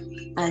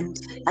and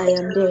I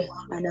am there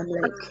and I'm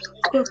like,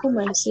 God, come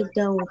and sit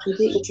down.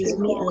 Today it is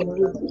me and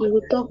you. He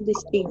will talk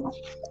this thing.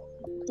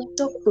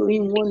 Talk to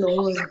him one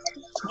on one.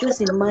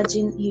 Just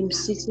imagine him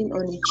sitting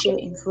on a chair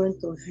in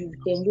front of you.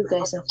 Then you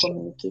guys are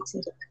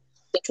communicating.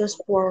 Just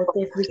pour out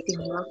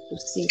everything you have to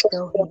say.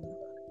 Tell him.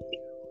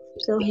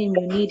 Tell him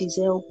you need his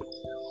help.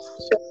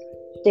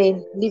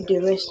 Then leave the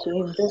rest to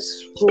him.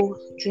 Just go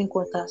drink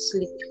water,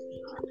 sleep.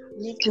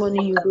 Next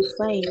morning you'll be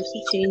fine. You'll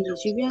see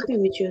changes. You'll be happy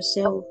with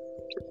yourself.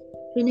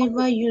 You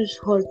never use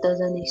hurt as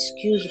an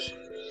excuse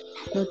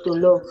not to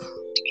love.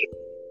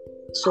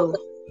 So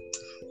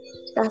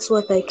that's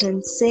what I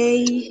can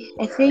say.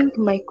 I think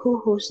my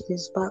co-host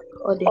is back,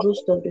 or the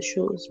host of the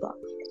show is back.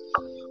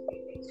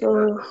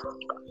 So,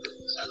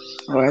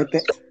 All right.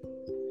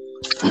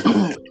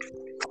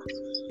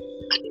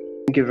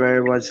 Thank you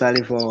very much,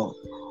 Sally, for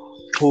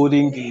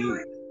holding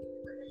the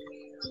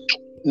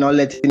not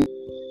letting.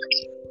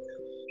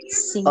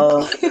 See.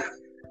 Um,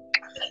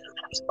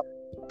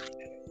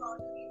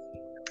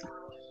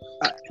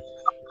 I,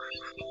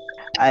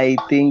 I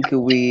think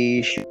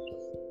we should.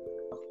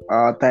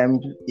 Our time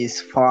is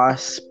far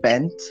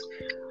spent.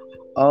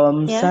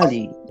 Yeah.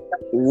 Sally,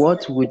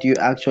 what would you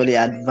actually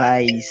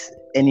advise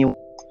anyone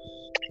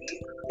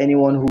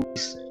who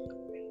is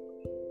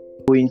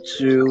going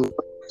through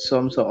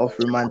some sort of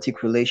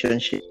romantic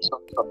relationship?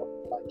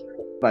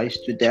 Advice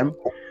to them,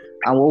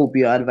 and what would be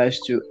your advice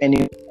to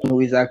anyone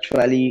who is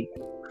actually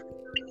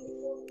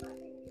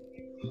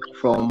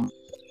from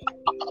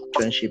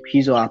relationship,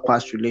 his or her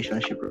past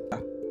relationship?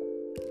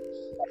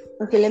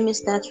 Okay, let me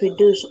start with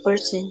those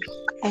person.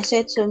 I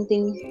said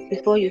something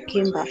before you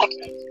came back.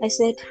 I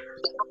said,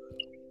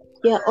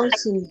 yeah,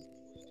 also,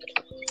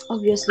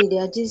 obviously,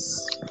 there are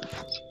these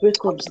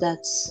breakups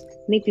that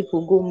make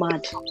people go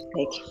mad,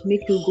 like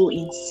make you go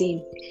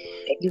insane.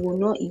 You will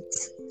not eat,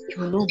 you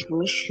will not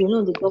brush, you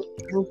will not look up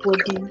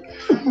nobody,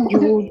 you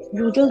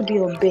will just be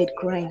on bed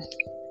crying.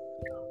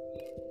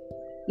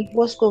 If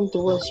what's come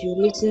to us, you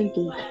listen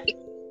to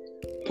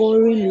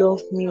boring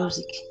love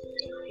music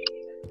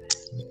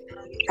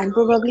and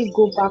probably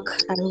go back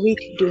and read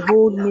the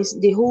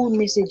whole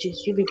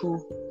messages you people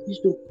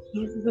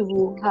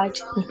had.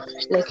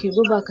 Like you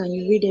go back and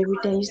you read every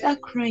time, you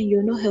start crying.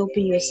 You're not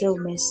helping yourself,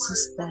 my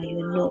sister.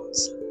 You're not.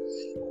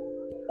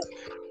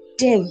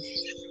 Then,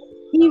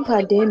 if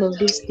at the end of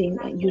this thing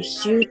you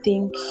still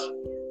think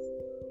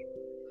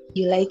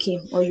you like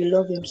him or you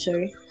love him,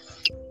 sorry,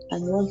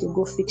 and you want to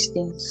go fix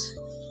things,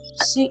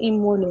 see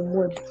him one on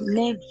one.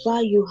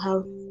 Never you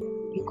have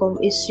become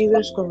a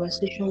serious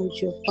conversation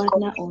with your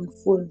partner on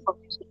phone.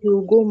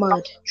 You'll go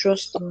mad,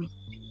 trust me.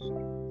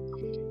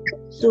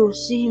 So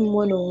see him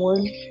one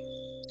on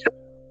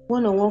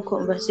one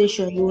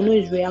conversation. You will know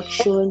his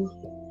reaction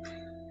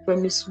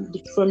from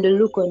the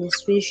look on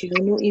his face. You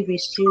will know if he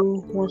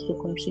still wants to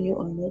continue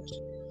or not.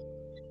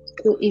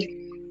 So if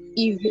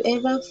you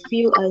ever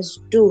feel as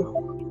though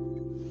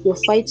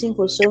you're fighting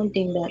for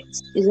something that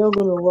is not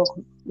going to work,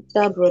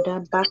 that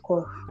brother, back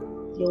off.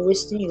 You're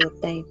wasting your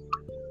time.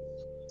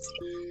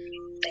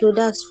 So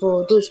that's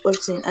for those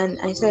person. And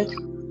I said,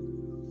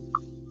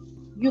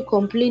 you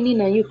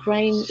complaining and you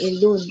crying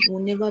alone will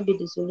never be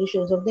the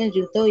solution. Sometimes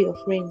you tell your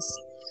friends,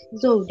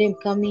 instead of them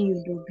coming,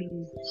 you will be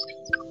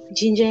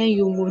gingering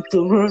you more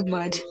to run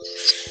mad.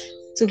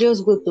 So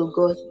just go to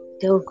God,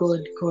 tell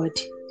God, God,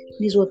 this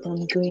is what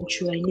I'm going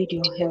through. I need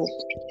your help.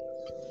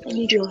 I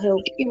need your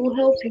help. It will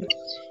help you.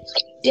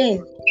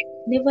 Then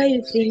never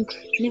you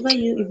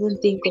even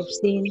think of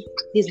saying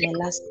this is my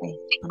last time.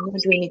 I'm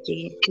not doing it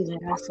again. This is my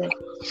last time.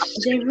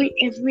 Because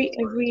every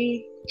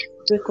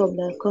breakup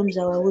that comes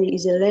our way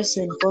is a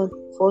lesson for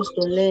us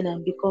to learn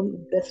and become a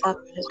better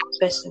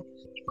person.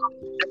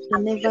 So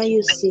never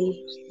you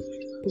say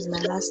this is my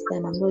last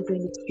time. I'm not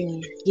doing it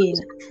again.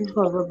 What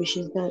kind of rubbish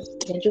is that?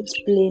 They're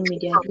just playing me.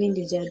 They are doing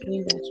this. They are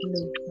doing that.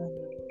 No.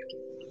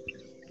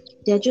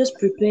 They're just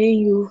preparing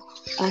you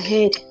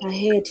ahead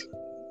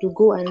to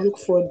go and look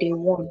for the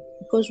one.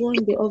 Because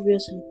one day,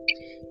 obviously,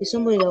 is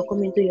somebody that will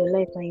come into your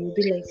life and you'll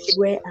be like,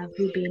 where have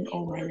you been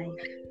all my life?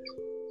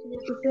 So they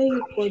prepare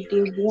you for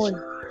the one.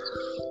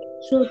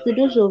 So to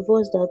those of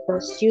us that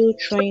are still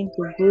trying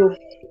to grow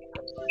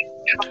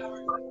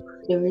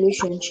the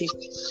relationship,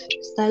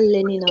 start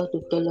learning how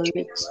to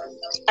tolerate.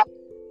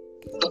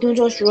 Don't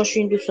just rush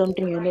into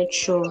something you're not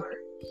sure.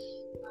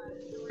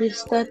 You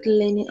start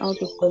learning how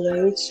to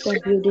tolerate,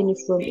 start building it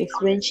from a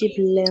friendship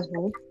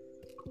level.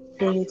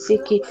 Then you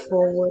take it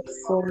forward.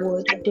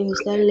 Then you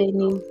start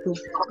learning to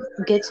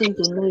getting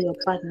to know your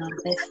partner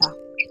better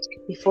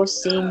before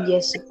saying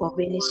yes of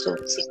any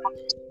sort.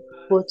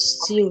 But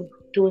still,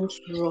 don't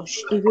rush.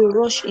 If you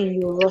rush in,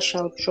 you rush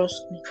out.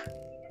 Trust me.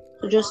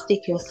 So just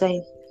take your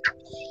time.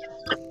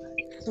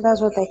 So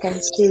that's what I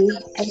can say.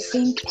 I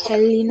think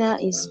Helena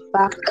is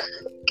back.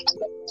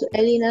 So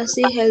Helena,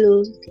 say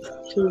hello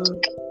to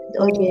the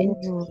audience.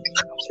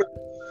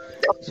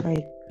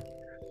 Sorry.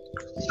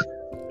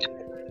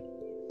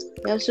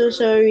 We're so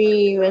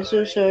sorry. We're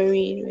so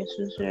sorry. We're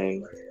so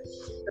sorry.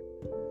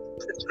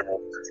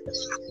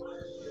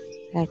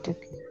 Right,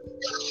 okay.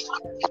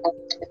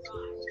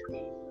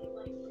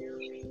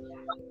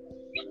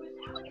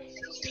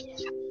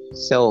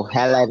 So,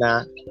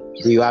 Helena,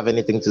 do you have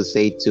anything to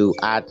say to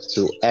add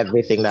to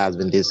everything that has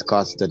been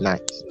discussed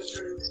tonight?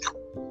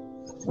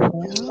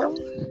 Well,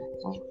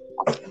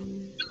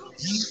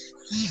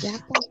 the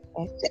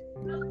aspect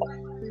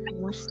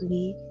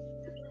mostly,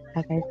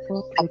 like I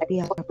thought, would be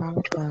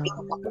about the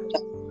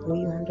way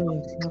you handle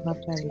yourself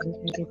after a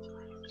relationship,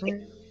 and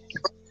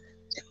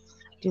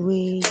the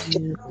way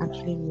you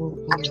actually move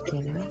on with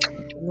your life,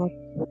 not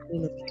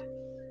looking at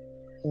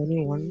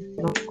anyone,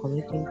 not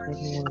committing to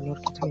anyone, not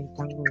getting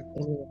entangled with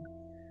anyone.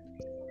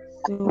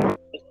 So,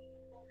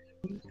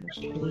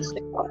 actually, so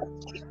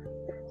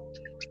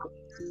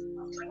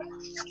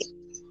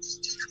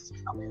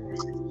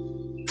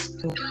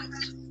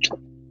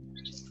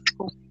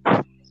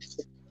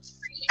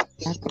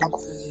that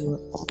was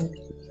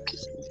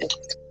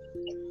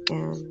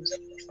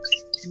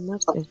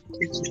not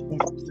everybody can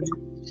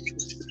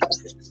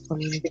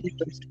communicate with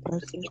the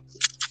person.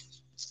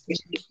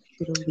 Maybe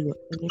shouldn't be your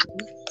enemy.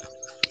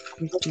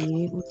 Just be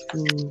able to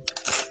be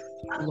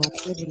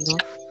mature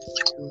enough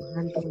to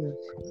handle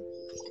yourself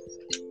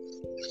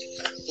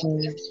because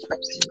you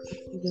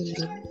actually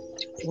know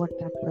what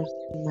that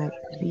person might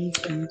lead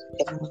you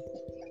to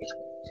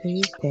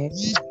instead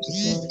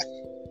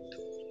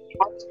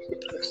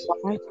because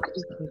try to put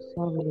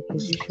yourself in a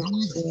position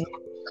where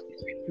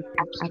you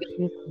can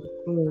actually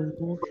control your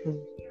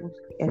emotions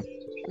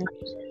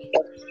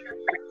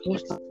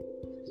most times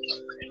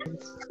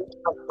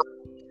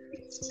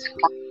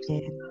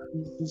and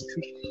if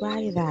you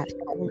try that,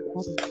 that is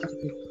one of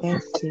the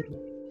best things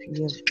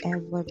you have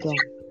ever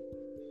done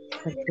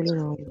controlling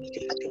our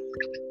emotions.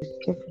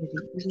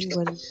 Definitely, even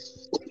when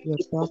you're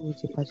done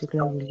with a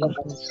particular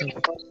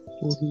relationship,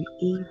 we'll be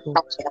able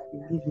to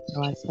live with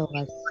ourselves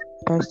as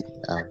person.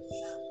 Uh,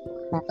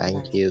 That's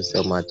Thank why. you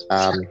so much.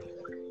 The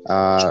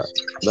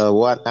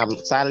one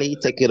Sally,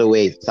 take it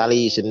away. Sally,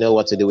 you should know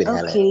what to do with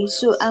Helen. Okay,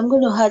 so I'm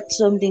going to add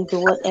something to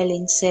what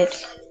Ellen said.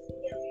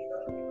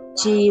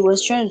 She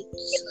was trying to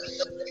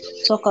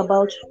talk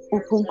about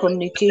open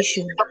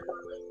communication.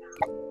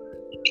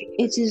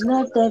 It is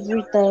not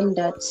every time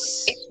that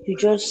you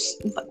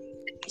just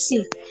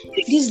see.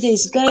 These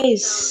days,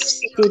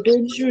 guys, they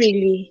don't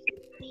really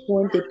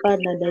want a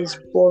partner that is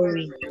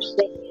boring.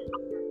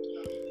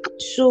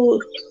 So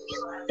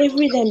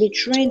every time they're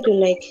trying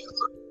to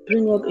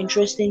bring up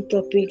interesting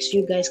topics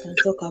you guys can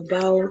talk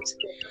about.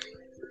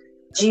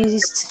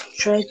 Just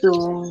try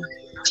to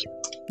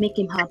make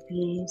him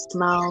happy,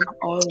 smile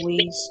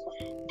always.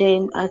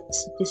 Then at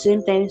the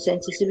same time,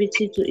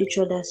 sensitivity to each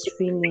other's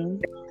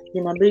feeling,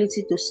 the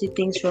ability to see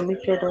things from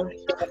each other's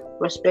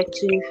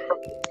perspective.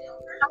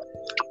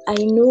 I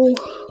know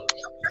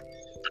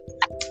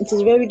it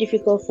is very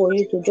difficult for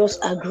you to just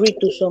agree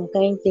to some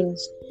kind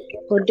things,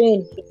 but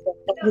then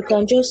you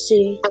can just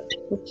say,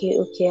 okay,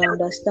 I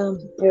understand,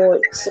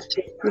 but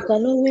you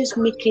can always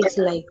make it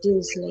like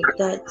this, like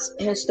that,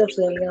 and stuff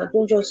like that.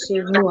 Don't just say,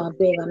 no, I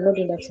beg, I'm not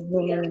doing that. No.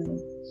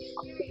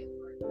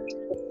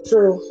 So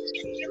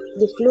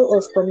the flow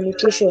of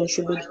communication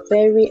should be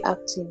very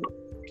active.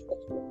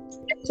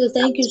 So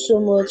thank you so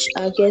much,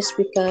 our guest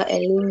speaker,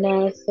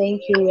 Elena.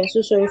 Thank you. We are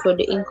so sorry for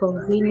the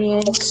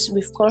inconvenience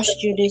we've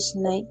caused you this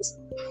night.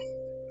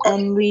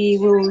 And we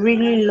will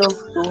really love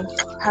to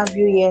have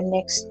you here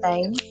next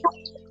time.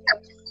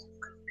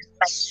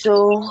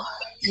 So,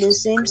 the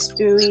same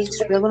spirit,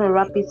 we're going to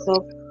wrap it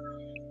up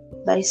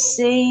by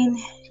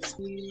saying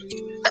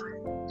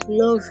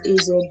love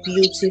is a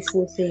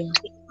beautiful thing.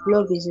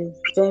 Love is a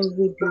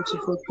very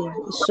beautiful thing.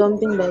 It's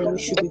something that you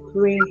should be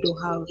praying to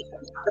have.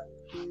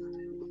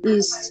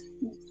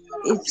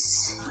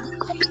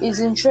 It's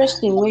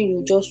interesting when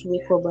you just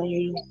wake up and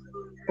you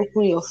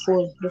open your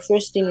phone. The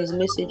first thing is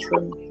message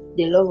from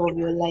the love of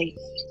your life.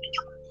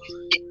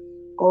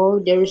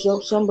 Or there is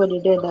somebody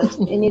there that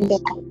anytime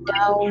you're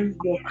down,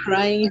 you're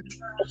crying,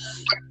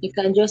 you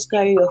can just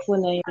carry your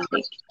phone and you're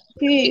like,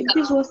 hey,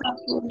 this was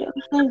happened. I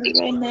can't be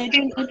right now. I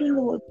don't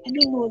know what to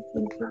do.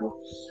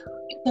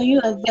 Can you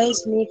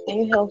advise me? Can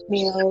you help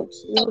me out?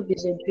 Love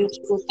is a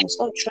beautiful thing.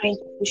 Stop trying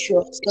to push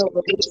yourself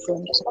away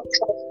from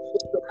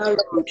our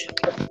road.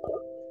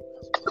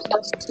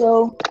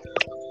 So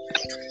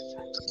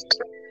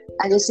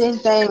at the same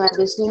time, with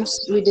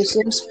the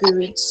same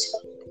spirit,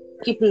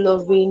 keep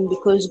loving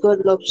because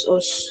God loves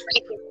us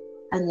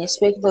and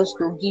expect us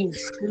to give.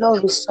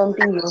 Love is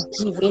something you're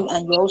giving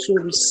and you're also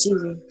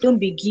receiving. Don't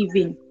be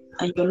giving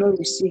and you're not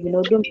receiving,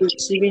 or don't be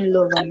receiving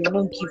love and you're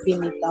not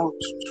giving it out.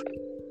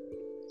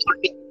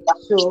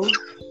 So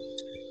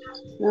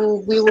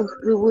we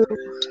will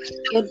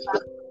get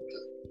back.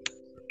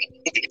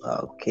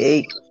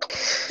 Okay.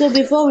 So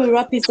before we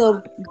wrap it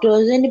up,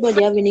 does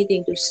anybody have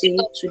anything to say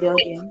to the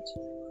audience?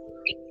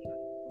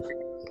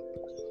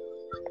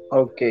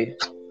 Okay.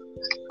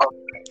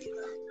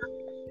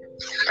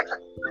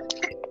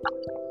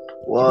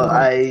 Well,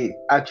 I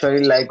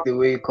actually like the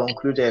way you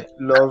concluded.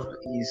 Love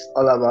is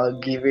all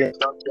about giving,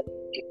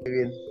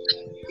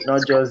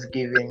 not just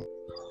giving.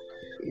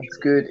 It's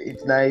good.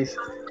 It's nice.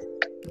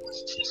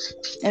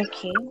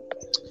 Okay.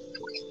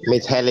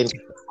 Miss Helen.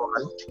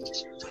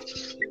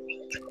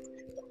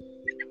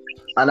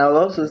 And I'll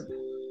also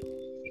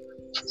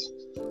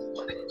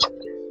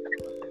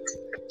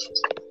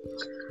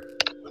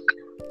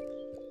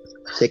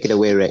Take it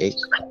away, Ray.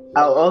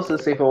 I'll also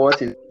say for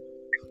whatever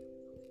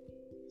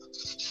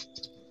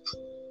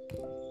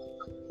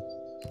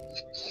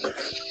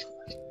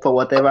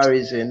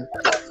reason,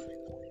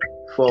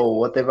 for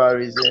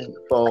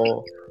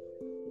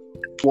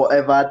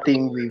whatever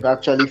thing we've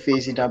actually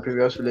faced in our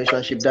previous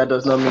relationship, that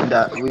does not mean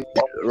that we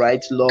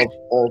write love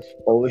off,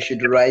 or we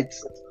should write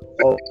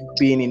off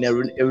being in a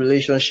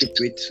relationship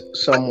with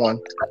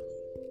someone.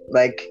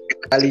 Like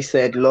Ali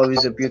said, love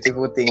is a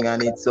beautiful thing,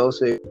 and it's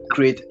also a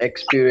great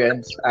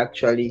experience.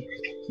 Actually,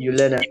 you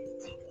learn it.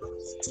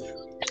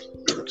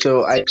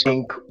 So I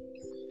think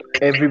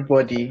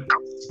everybody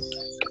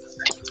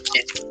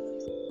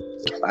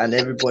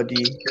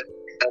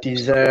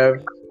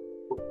deserve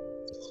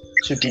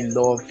to be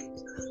loved.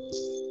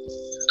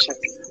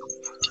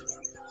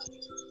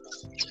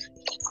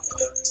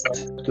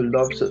 To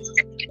love, so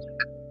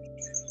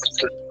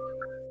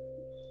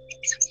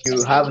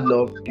you have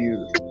love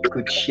you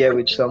could share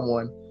with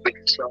someone,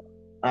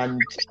 and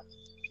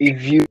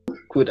if you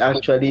could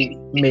actually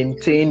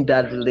maintain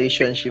that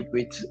relationship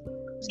with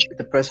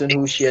the person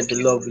who shared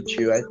the love with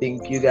you, I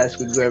think you guys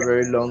could go a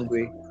very long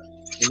way.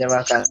 You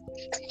never can.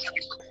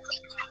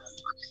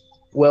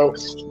 Well,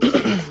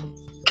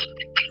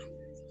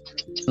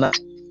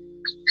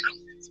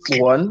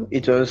 one,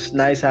 it was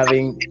nice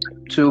having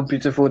two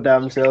beautiful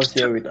damsels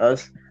here with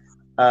us.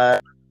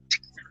 You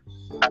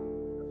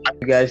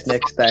guys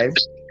next time,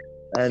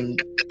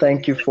 and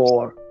thank you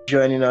for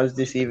joining us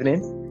this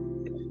evening.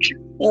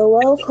 You're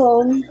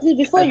welcome. Please,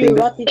 before I you think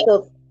wrap it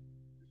up,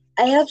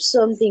 I have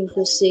something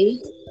to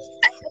say.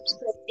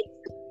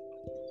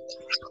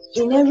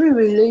 In every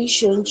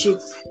relationship,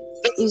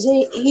 is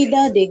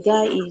either the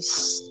guy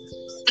is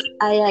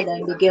higher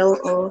than the girl,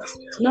 or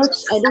not.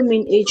 I don't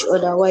mean age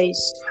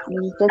otherwise.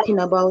 I'm talking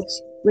about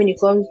when it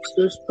comes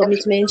to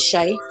commitment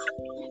shy.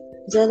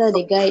 It's either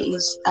the guy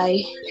is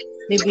high,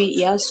 maybe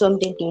he has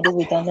something to do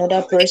with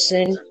another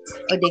person,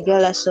 or the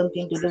girl has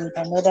something to do with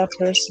another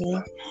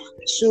person.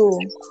 So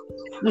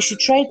you should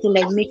try to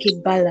like make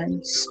it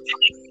balance.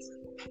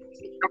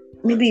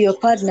 Maybe your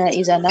partner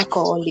is an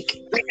alcoholic.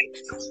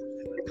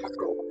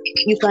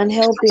 You can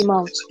help him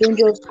out. Don't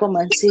just come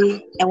and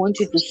say, I want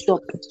you to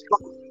stop.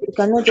 You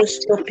cannot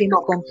just stop him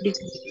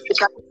completely.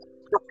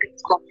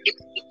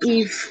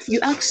 If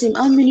you ask him,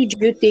 how many do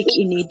you take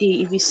in a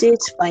day? If he says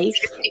 5,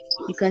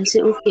 you can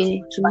say,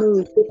 okay, tomorrow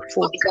we'll take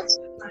 4.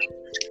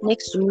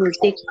 Next tomorrow we'll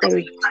take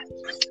 3.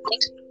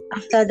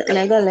 After that,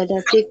 like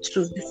that, take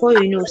 2. Before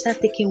you know,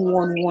 start taking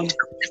 1.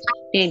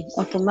 Then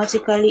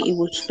automatically it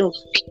will stop.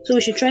 So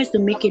we should try to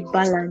make it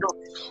balanced.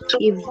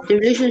 If the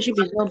relationship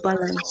is not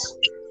balanced,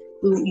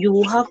 you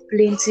will have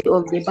plenty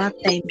of the bad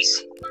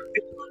times.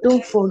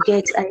 Don't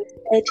forget, I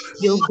said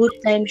your good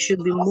times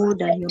should be more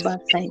than your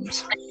bad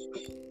times.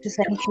 So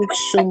thank you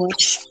so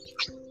much.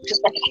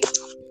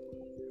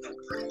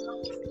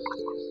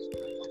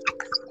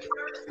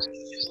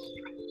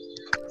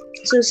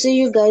 So see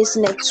you guys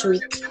next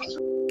week.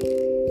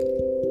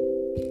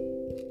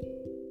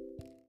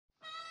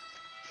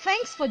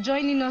 Thanks for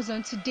joining us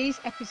on today's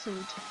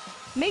episode.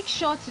 Make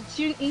sure to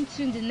tune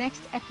into the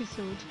next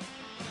episode.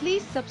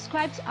 Please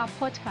subscribe to our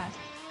podcast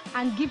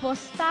and give us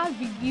star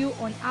review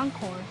on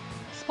Anchor,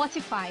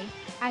 Spotify,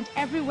 and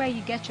everywhere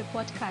you get your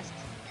podcast.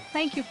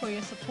 Thank you for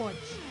your support.